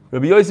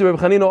Rabbi Yosef Rabbi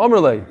Chanino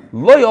Omerlei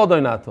lo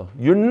yadoinato.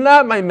 You're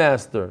not my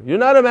master. You're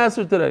not a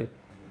master today.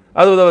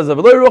 You don't even have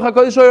Ruach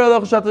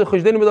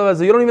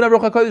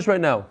HaKodesh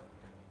right now.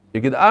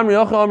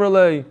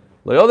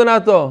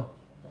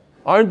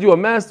 Aren't you a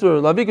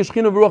master?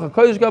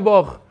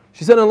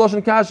 She said in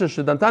Lashon Kasha,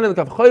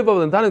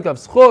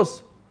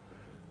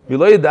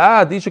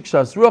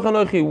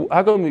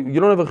 how come you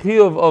don't have a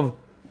chiyuv of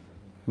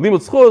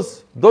limud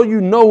schus? Don't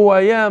you know who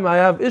I am? I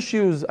have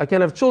issues. I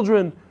can't have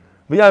children.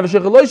 Ask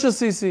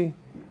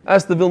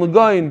the Vilna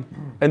Gaon,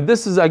 and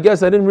this is, I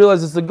guess, I didn't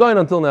realize it's a Gaon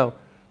until now.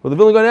 But the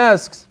Vilna Gaon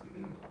asks,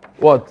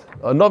 what?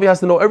 A Navi has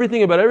to know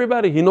everything about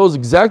everybody. He knows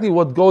exactly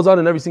what goes on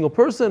in every single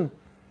person.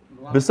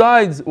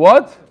 Besides,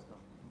 what?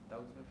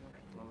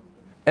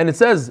 And it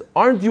says,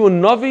 aren't you a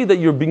Navi that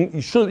you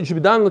should be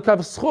down in the Kav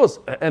Schus?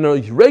 And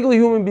regular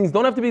human beings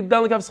don't have to be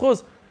down in the Kav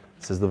Schus.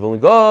 It says the Vilna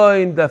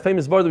Gaon, that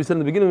famous bar that we said in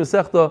the beginning of the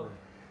Sechta,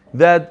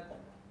 that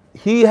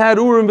he had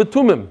Urim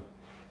V'Tumim.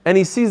 And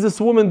he sees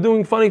this woman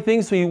doing funny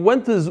things, so he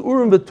went to his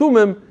Urim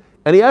V'Tumim,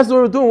 and he asked the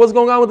Urim V'Tumim, what's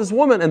going on with this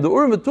woman? And the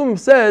Urim V'Tumim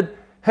said,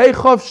 Hey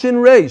Chav Shin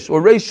Reish,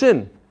 or Reish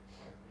Shin.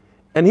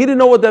 And he didn't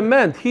know what that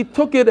meant. He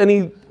took it and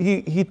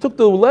he took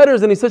the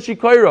letters and he said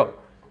Shikaira.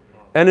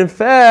 And in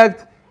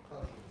fact,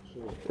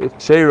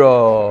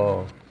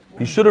 Sheira,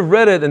 he should have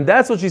read it, and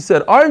that's what she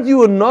said. Aren't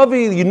you a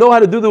Navi? You know how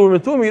to do the Urim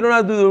V'Tumim, you don't know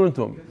how to do the Urim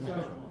V'Tumim.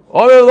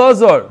 Omer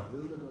Lazar.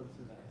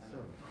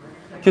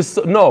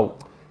 No.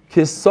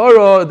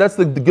 Kisara, that's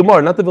the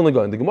Gemara, not the Vilna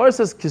Gaon. The Gemara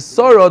says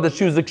Kisara, that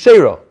she was a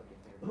Ksheira.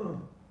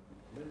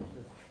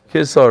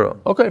 Kisara.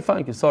 Okay,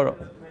 fine, Kisara.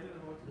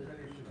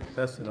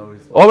 Testing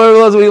always.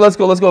 Let's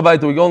go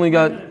weiter. We only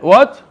got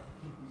what?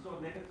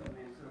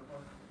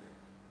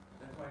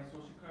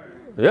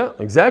 Yeah,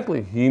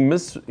 exactly. He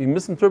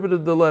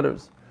misinterpreted the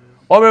letters.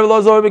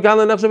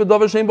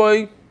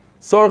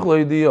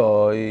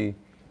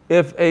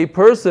 If a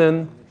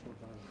person,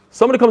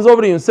 somebody comes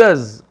over to you and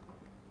says,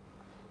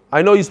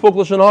 I know you spoke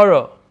Lashon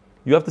Hara,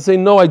 you have to say,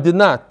 no, I did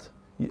not.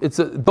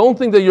 Don't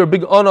think that you're a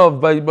big unav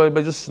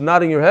by just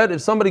nodding your head.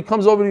 If somebody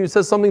comes over to you and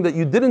says something that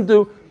you didn't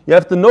do, you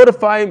have to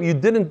notify him you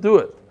didn't do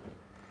it.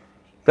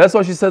 That's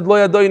why she said, Lo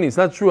yadoini. It's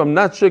not true. I'm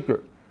not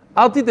shikr.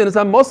 Al titin es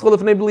hamoschal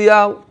ifnei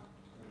Belial.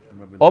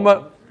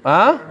 Omar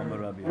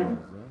Rabbi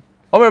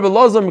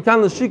Belazar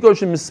mekan l'shikor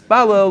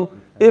shemispalel.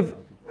 If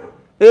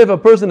a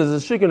person is a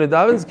shikr and it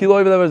davens, kilo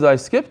over I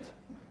skipped.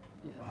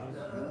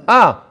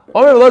 Omar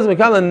Belazar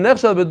mekan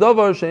l'nechshal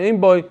bedavar she'im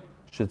boy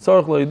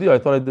shetzarich lo yadi. I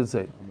thought I did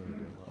say.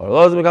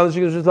 Omar Belazar mekan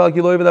l'shikor shetzarich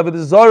kilo over that with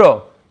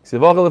zara.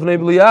 Ksevachal ifnei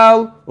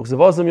Belial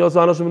uksevasam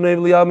yosah anoshim ifnei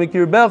Belial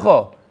mikir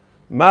becha.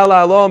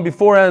 Mala alom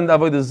beforehand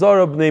avodah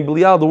zara bnei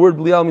Belial. The word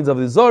Belial means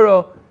avodah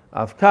zara.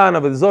 Afkan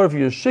avodah zara if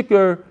you're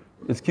shikr.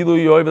 It's kilu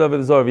yoyv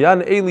avodah zara.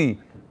 V'yan eli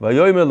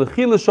vayomer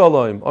lechila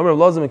shalom. Omer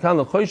lazim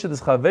mekan lechoyshet is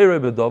chaveirei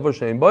bedavar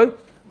she'im boy.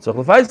 Tzach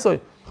lefaisoy.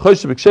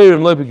 Choyshet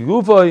b'ksheirim loy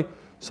b'kigufay.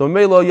 So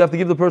melo you have to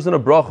give the person a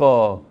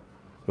bracha.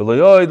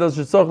 V'loyoy does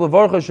shetzach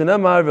levarcha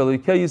shenemar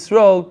v'loykei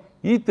Yisrael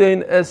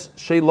yitein es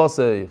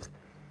sheilaseich.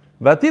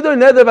 V'atidoy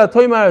neder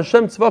v'atoymar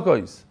Hashem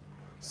tzvakois.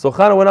 So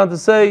Chana went on to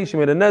say she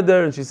made a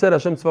neder and she said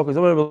Hashem tzvakois.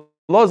 Omer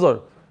Lazar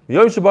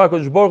v'yoyim shebar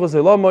kodesh baruch hu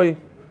seilamoy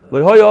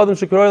loyhoy adam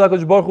shekaroi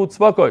lakodesh baruch hu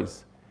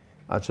tzvakois.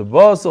 At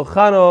Shabbos or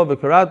Chana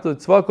v'karatu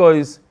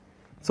tzvakois.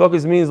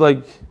 Tzvakois means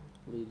like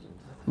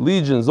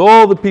legions,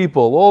 all the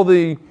people, all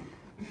the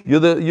you're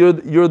the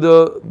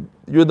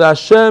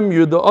Hashem,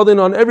 you're the Adon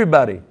on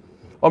everybody.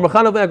 Amar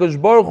Chana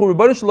v'Hakadosh Baruch Hu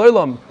Rebbeinu Shel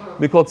Olam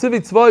mikol tzivi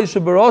tzvai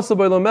shebarasa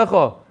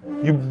b'olamecha.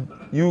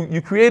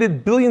 You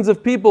created billions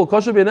of people.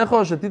 Kosher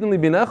b'nechad shetitn li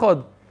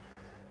b'nechad.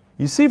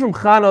 You see from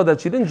Chana that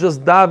she didn't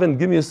just daven,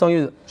 give me a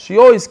song. She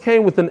always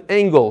came with an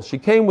angle. She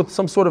came with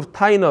some sort of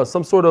taina,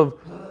 some sort of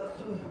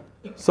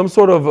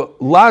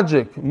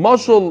logic.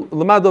 Mashal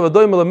lemadav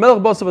adoim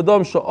lemelech basav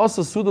adam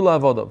she'asa suda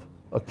la'avodav.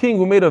 A king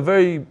who made a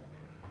very,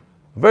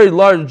 very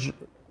large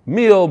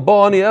meal.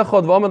 Ba'ani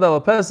echad v'amad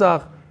al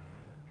Pesach.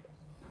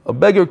 A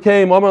beggar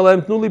came. Amar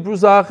lahem tnu li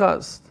brusa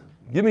achas.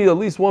 Give me at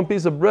least one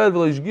piece of bread.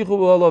 They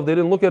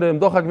didn't look at him.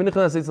 Dochak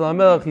v'nichnas etzel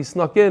hamelech. He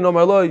snuck in.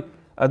 Amar loy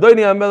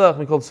adoini hamelech.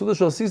 Mikol suda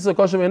shel sisa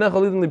kosher v'necha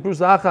lidin li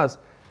brusa achas.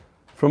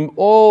 From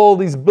all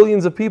these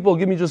billions of people,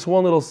 give me just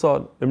one little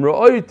son.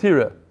 Imra'oy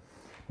tira.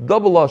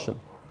 Double lashon.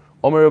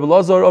 Omer Rebbe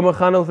Lazar, Omer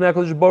Chana l'fnei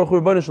HaKadosh Baruch Hu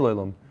Rebbeinu Shel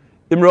Olam.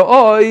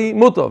 Imra'oi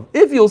mutav.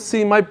 If you'll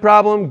see my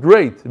problem,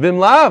 great. Vim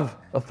lav,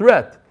 a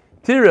threat.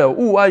 Tira,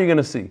 what are you going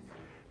to see?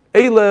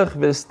 Eilech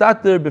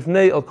v'estater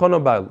b'fnei elkona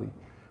ba'ali.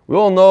 We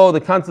all know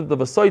the concept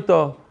of a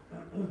soita,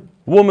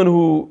 woman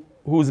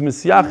who's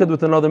misyached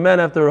with another man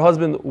after her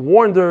husband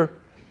warned her,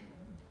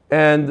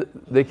 and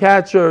they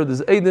catch her.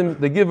 There's Eidim,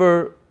 they give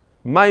her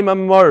mayim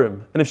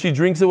amarim, and if she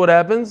drinks it, what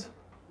happens?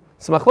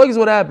 Smachlok is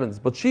what happens.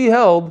 But she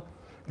held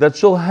that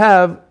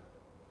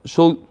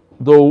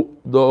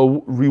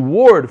the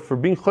reward for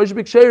being chosh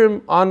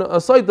b'ksherim on a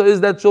saita is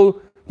that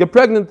she'll get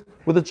pregnant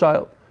with a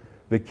child.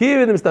 I'm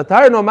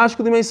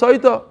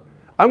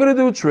going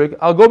to do a trick.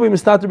 I'll go be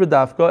mistater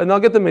b'dafka and I'll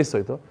get the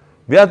mesaita.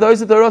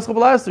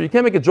 You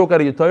can't make a joke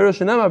out of your Torah.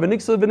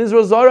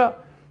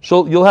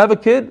 You'll have a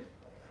kid.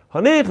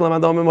 If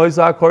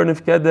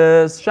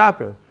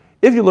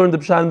you learn the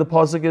pshat in the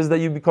pasuk is that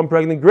you become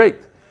pregnant,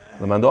 great.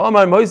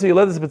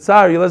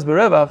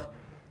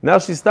 Now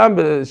she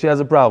has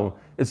a problem.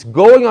 It's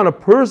going on a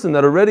person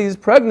that already is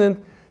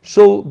pregnant.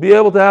 She'll be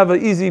able to have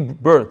an easy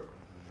birth.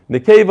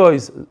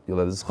 Nekevois,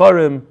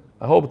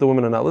 I hope the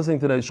women are not listening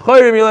today.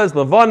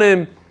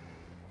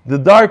 The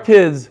dark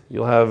kids,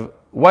 you'll have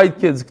white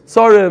kids,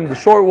 tzarim. The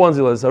short ones,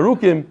 you'll have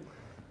sarukim.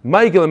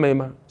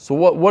 So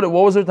what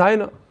was her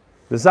taina?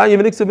 The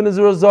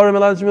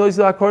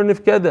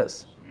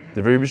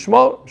very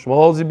Bishmal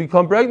holds you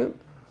become pregnant.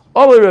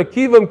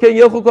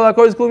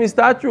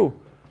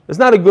 It's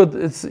not a good.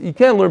 You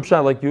can't learn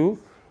pshat like you.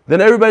 Then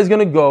everybody's going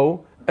to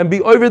go and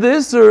be over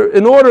this or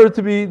in order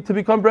to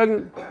become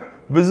pregnant.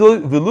 So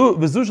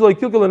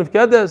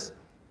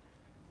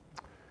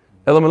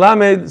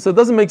it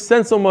doesn't make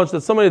sense so much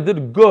that somebody that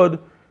did good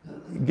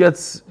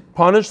gets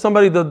punished.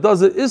 Somebody that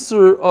does an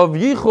isser of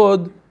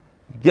yichud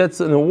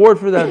gets an award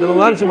for that.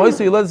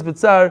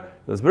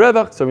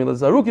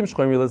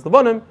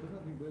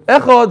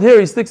 Echad, here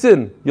he sticks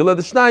in. Yoled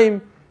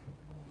Shnayim.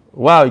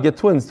 Wow, you get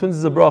twins. Twins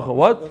is a bracha.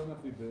 What?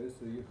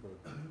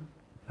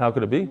 How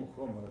could it be?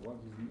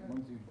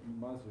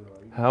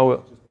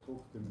 How?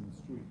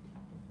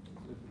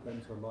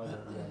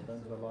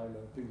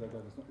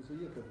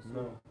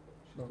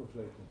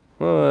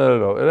 I don't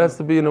know. It has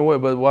to be in a way,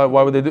 but why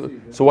would they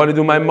do? So why do they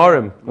do my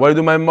marim? Why do they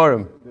do my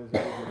marim?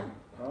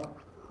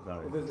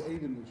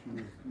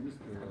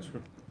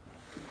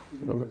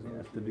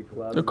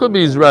 It could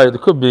be he's right.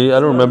 It could be. I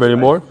don't remember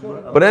anymore.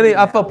 But any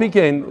afal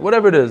pikain,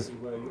 whatever it is.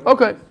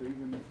 Okay.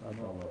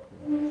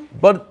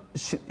 But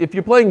if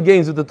you're playing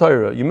games with the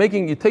Torah,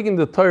 you're taking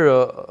the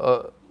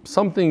Torah,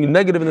 something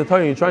negative in the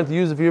Torah, and you're trying to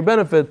use it for your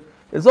benefit.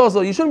 It's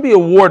also, you shouldn't be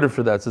awarded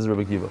for that, says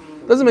Rebbe Kiva.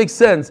 It doesn't make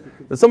sense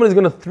that somebody's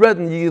going to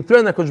threaten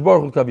that Kodesh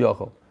Baruch Hu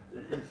Kaviyachol.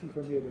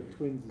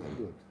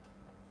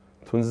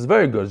 Twins is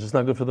very good. It's just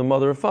not good for the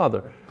mother or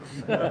father.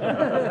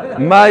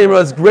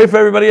 Mayimra is great for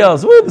everybody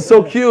else. Woo, they're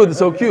so cute. They're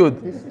so cute.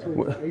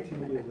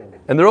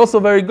 And they're also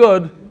very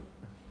good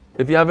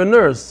if you have a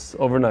nurse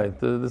overnight.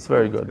 That's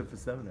very good. Good for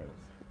seminaries.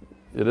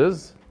 It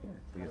is?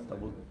 They get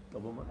double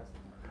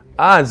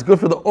money. It's good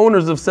for the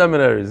owners of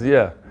seminaries.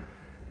 Yeah.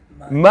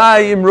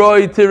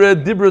 Mayimroi tire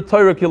dibra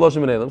Torah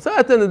kiloshim enelim. So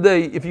at the end of the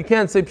day, if you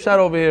can't say pshat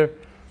over here,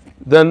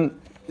 then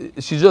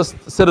she just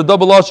said a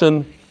double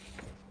lashon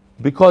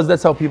because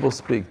that's how people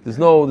speak. There's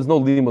no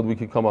limud we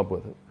could come up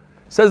with.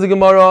 Says the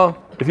Gemara,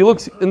 if you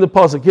look in the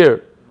pasuk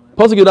here,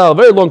 pasuk Yudal,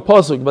 very long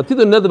pasuk.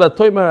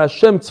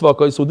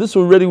 So this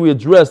already we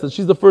addressed that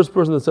she's the first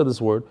person that said this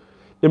word.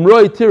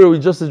 Imroi tira we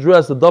just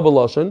addressed the double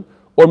lashon,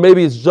 or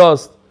maybe it's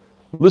just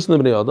listen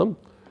to Bnei Adam,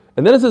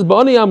 and then it says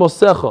Ba'ani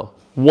amosecha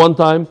one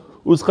time.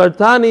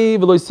 Uschartani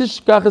v'lo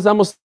yisishkach es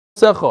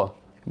amosecha,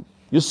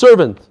 your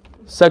servant.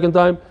 Second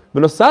time,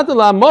 v'nosat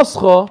la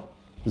moscha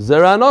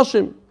zera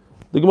anoshim.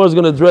 The Gemara is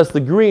going to address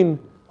the green,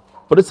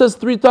 but it says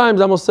 3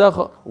 times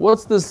amosecha.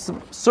 What's this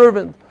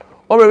servant?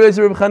 So now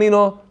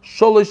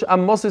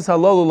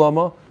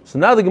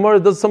the Gemara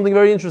does something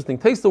very interesting.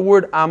 Takes the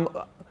word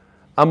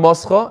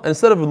amoscha, and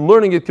instead of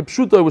learning it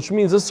kipshuta, which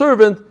means a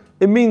servant,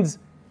 it means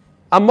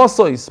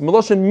amosois,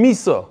 meloshen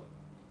misa.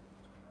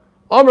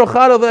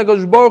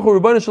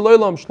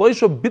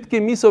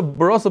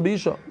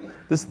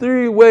 There's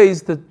 3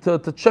 ways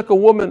to check a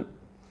woman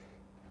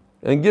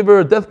and give her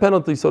a death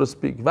penalty, so to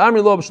speak.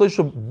 There's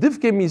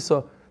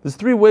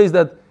 3 ways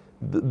that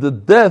the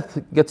death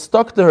gets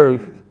stuck to her.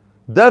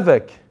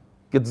 Devek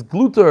gets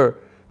glued to her.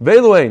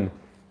 Veluain,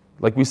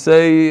 like we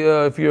say,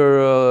 if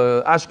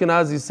you're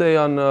Ashkenazi, say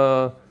on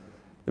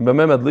in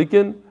Bamem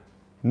Adlikin,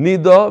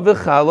 Nida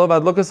v'chala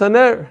v'adlokas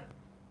haner.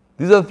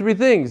 These are the 3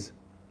 things.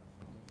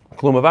 This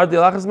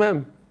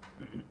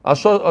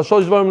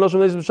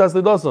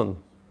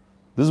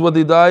is what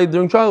they died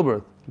during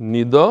childbirth.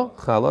 Nida,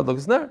 chala,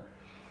 adlokas haner.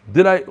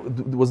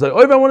 Was I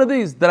over one of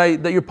these?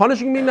 That you're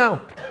punishing me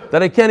now?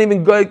 That I can't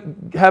even go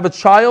have a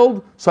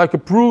child so I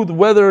could prove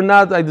whether or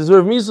not I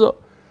deserve misa?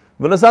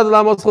 My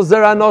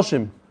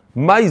zera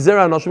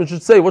anoshim, it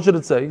should say, what should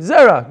it say?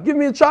 Zera, give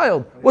me a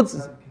child.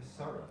 What's...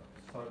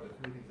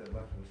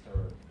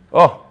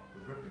 Oh,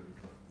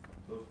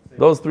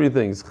 those 3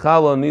 things.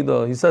 Chala,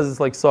 nida, he says it's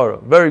like Sarah.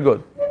 Very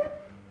good.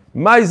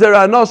 My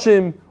zera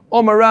anoshim,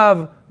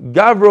 omarav,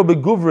 gavro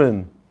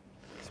beguvrin.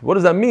 What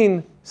does that mean?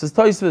 It says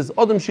Taisvis,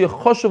 Adam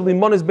sheyachoshav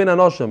limonis ben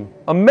anoshim.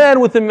 A man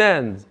with a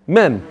men.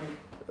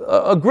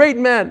 A great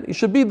man. He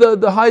should be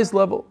the highest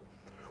level.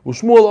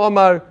 Ushmuel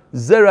Omar,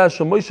 zera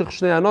shemoishech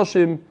shnei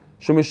anoshim,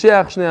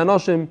 shemesheach shnei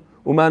anoshim,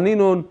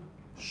 umaninun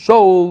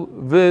Shaul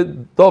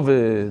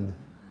v'David.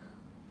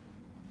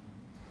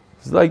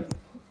 It's like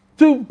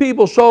 2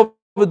 people, Shaul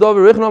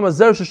v'David, Rechnam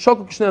zera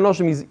sheshokok shnei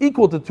anoshim, he's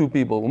equal to 2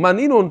 people.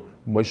 Umaninun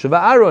Moshe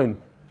v'Aaron.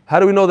 How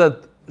do we know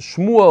that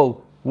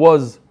Shmuel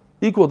was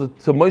equal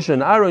to Moshe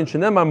and Aaron?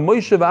 Shenemar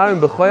Moshe v'Aaron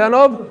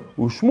b'choyanov,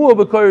 u'Shmuel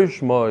b'koyer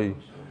shmoi.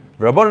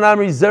 Rabbanan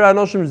Amri zera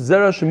anoshim,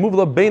 zera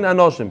shemuvla bein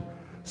anoshim.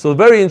 So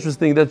very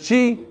interesting that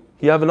you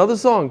have another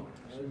song.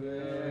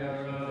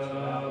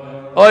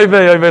 Oy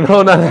vey,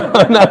 no, no.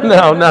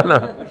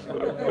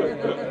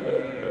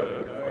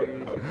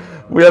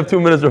 We have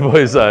 2 minutes for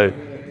voice.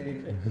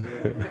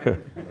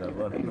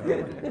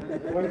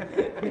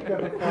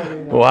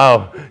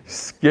 Wow,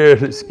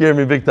 scared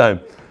me big time.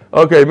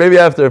 Okay, maybe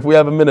after, if we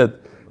have a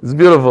minute. It's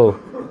beautiful.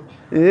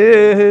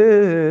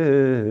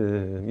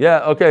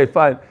 Yeah, okay,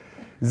 fine.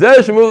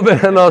 But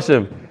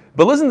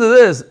listen to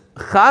this.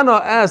 Chana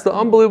asked the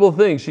unbelievable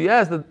thing. She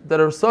asked that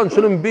her son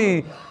shouldn't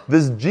be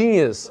this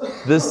genius,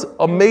 this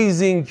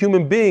amazing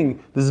human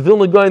being, this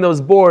Vilna guy that was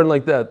born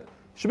like that.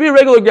 Should be a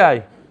regular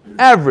guy,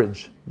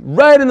 average,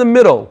 right in the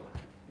middle,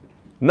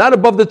 not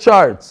above the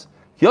charts.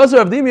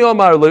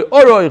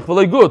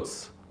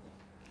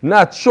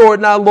 Not short,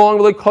 not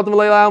long,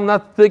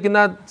 not thick and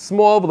not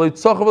small,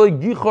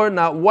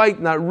 not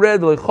white, not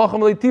red,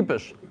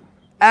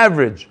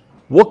 average.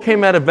 What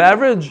came out of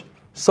average?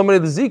 Somebody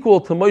that's equal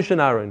to Moshe and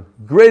Aaron,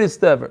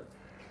 greatest ever.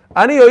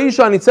 So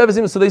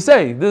they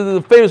say, this is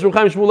the famous Reb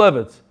Chaim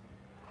Shmulevitz.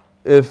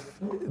 If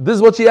this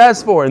is what she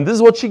asked for, and this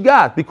is what she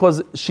got,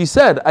 because she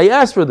said, I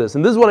asked for this,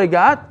 and this is what I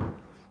got,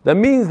 that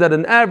means that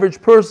an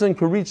average person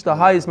could reach the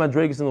highest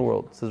madrigas in the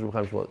world, says Reb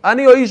Chaim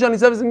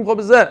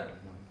Shmulevitz.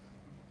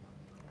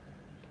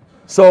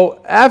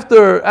 So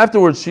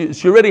afterwards, she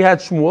already had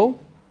Shmuel,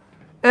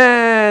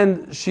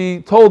 and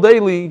she told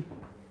Eli,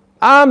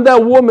 I'm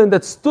that woman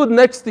that stood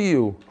next to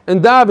you in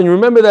Davin. You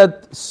remember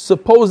that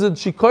supposed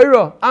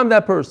Shikoira? I'm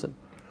that person.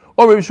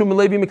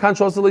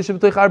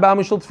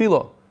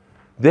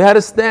 They had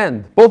a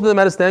stand. Both of them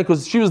had a stand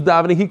because she was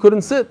davening, he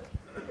couldn't sit.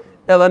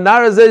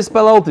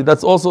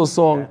 That's also a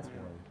song.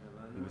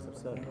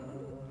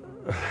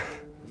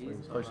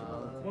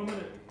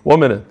 1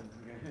 minute.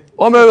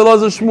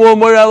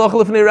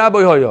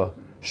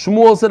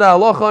 Shmuel said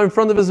halacha in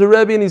front of his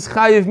Rebbe and he's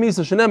chayiv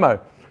misa shenemar.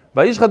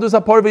 They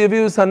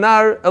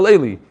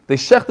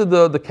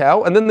shechted the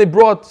cow and then they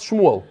brought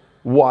Shmuel.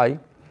 Why?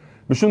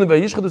 What's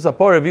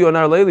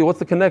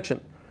the connection?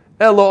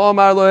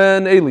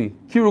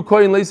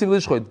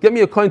 Get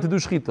me a coin to do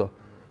shchita.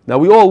 Now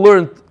we all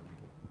learned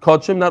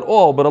kachim, not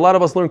all, but a lot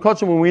of us learned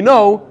kachim when we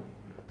know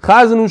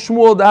Chazan and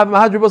Shmuel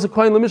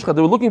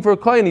they were looking for a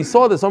coin. He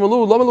saw this.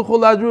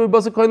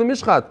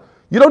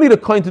 You don't need a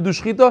coin to do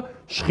shchita.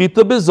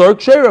 Shchita bezark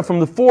shera from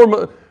the four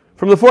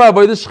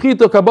avodas.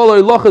 Shchita kabbalah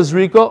ilacha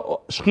zrika.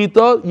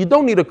 Shchita you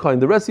don't need a coin.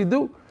 The rest you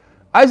do.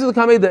 I said the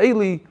kamei the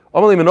Eli.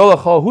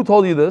 Who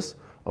told you this?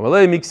 It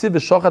doesn't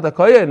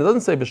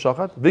say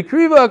b'shachat.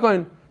 V'kriva a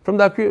coin from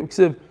that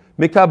ksiv.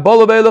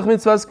 Mikabbalah ve'elach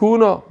mitzvahs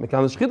kuna.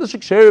 Mikam shchita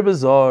shekshera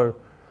bezar.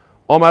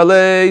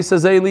 Omalei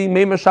says Eli.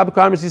 Meimah Shabbat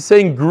Karmis. He's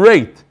saying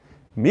great.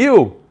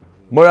 Miu.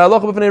 Mor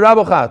aloch b'fnei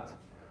rabochat.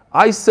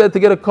 I said to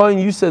get a coin.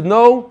 You said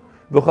no.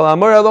 I'm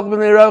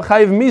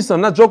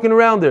not joking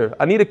around there.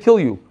 I need to kill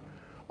you.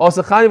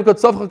 So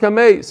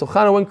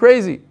Chana went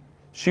crazy.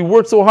 She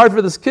worked so hard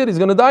for this kid, he's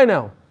going to die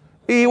now.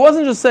 He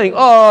wasn't just saying,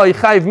 oh,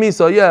 Chayiv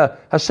Misa, yeah,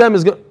 Hashem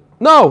is going.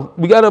 No,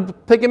 we got to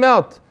take him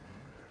out.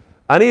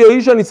 Do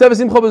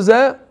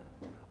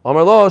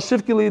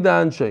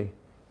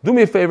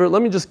me a favor,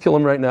 let me just kill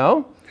him right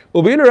now.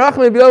 Look, I'm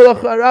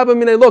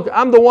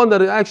the one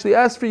that actually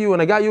asked for you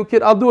and I got you a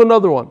kid. I'll do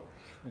another one.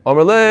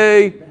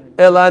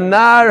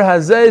 Elanar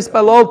hazeh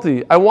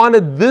spalolti. I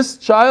wanted this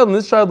child and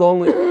this child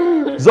only.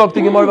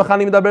 Zokti gemar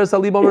v'chani medaber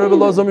salibam Rebbe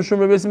Lozo mishum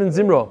Rebbe Yismin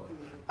Zimro.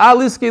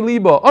 Aliske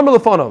liba. Amar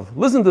lefanov.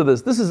 Listen to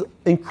this. This is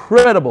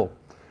incredible.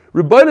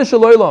 Rebbeinu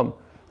shaloylam.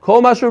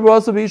 Kol masher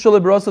barasa v'isha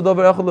lebarasa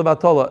davar echad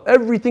levatala.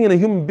 Everything in a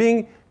human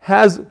being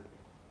has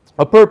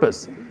a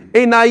purpose.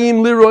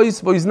 Einayim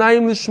lirois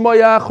v'yiznayim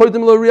lishmoya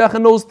choydim l'riach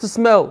and knows to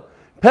smell.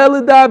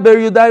 Pelida ber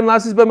yudayim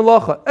lasis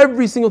b'melacha.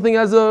 Every single thing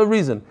has a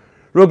reason.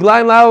 You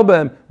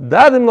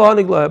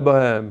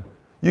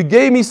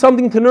gave me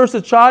something to nurse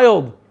a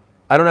child.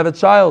 I don't have a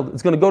child.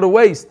 It's going to go to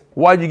waste.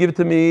 Why did you give it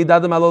to me? She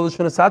came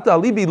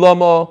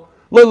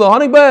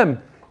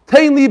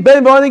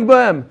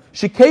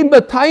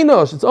by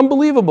tainosh. It's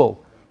unbelievable.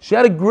 She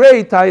had a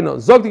great tainosh.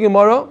 Zog the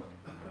Gemara.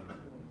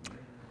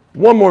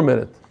 1 more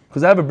minute,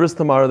 because I have a bris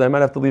tomorrow that I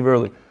might have to leave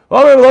early.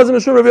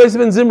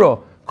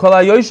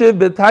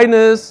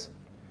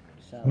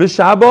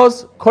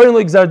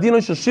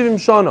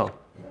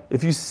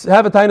 If you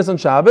have a tainus on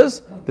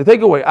Shabbos, they take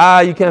away.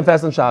 You can't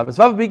fast on Shabbos. It's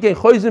amazing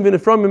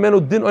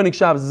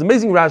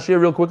Rashi here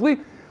real quickly.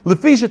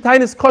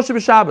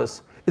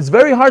 It's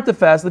very hard to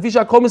fast.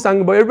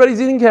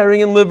 Everybody's eating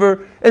herring and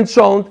liver and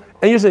shont,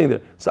 and you're sitting there.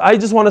 So I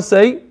just want to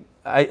say,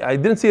 I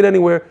didn't see it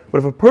anywhere, but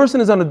if a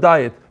person is on a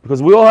diet,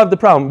 because we all have the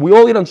problem, we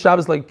all eat on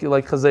Shabbos like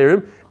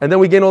chazerim, and then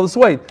we gain all this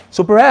weight.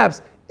 So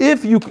perhaps,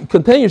 if you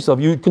contain yourself,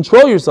 you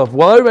control yourself,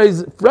 while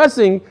everybody's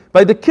resting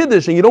by the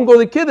Kiddush, and you don't go to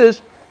the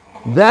Kiddush,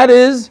 that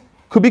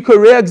could be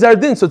Korea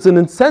Gzardin, so it's an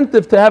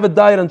incentive to have a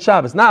diet on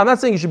Shabbos. Now, I'm not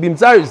saying you should be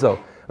mitzvah yourself.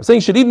 I'm saying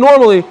you should eat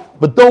normally,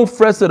 but don't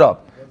fress it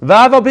up.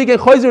 But then you're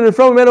going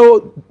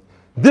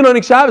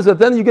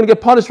to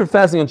get punished for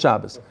fasting on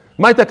Shabbos.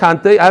 I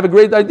have a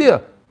great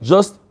idea.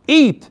 Just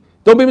eat.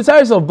 Don't be mitzvah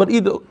yourself, but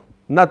eat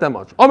not that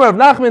much. Omer of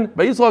Nachman,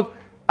 by Yitzchak,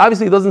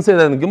 obviously it doesn't say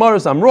that in the Gemara,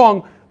 so I'm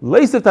wrong.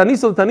 Leisef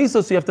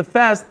Tanisa, so you have to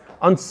fast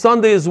on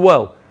Sunday as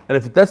well. And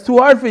if that's too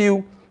hard for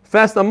you,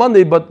 fast on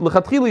Monday, but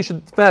l'chatchila you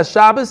should fast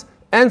Shabbos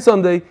and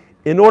Sunday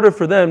in order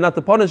for them not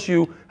to punish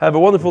you. Have a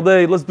wonderful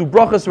day. Let's do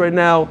brachas right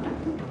now.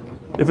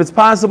 If it's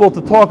possible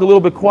to talk a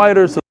little bit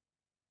quieter, so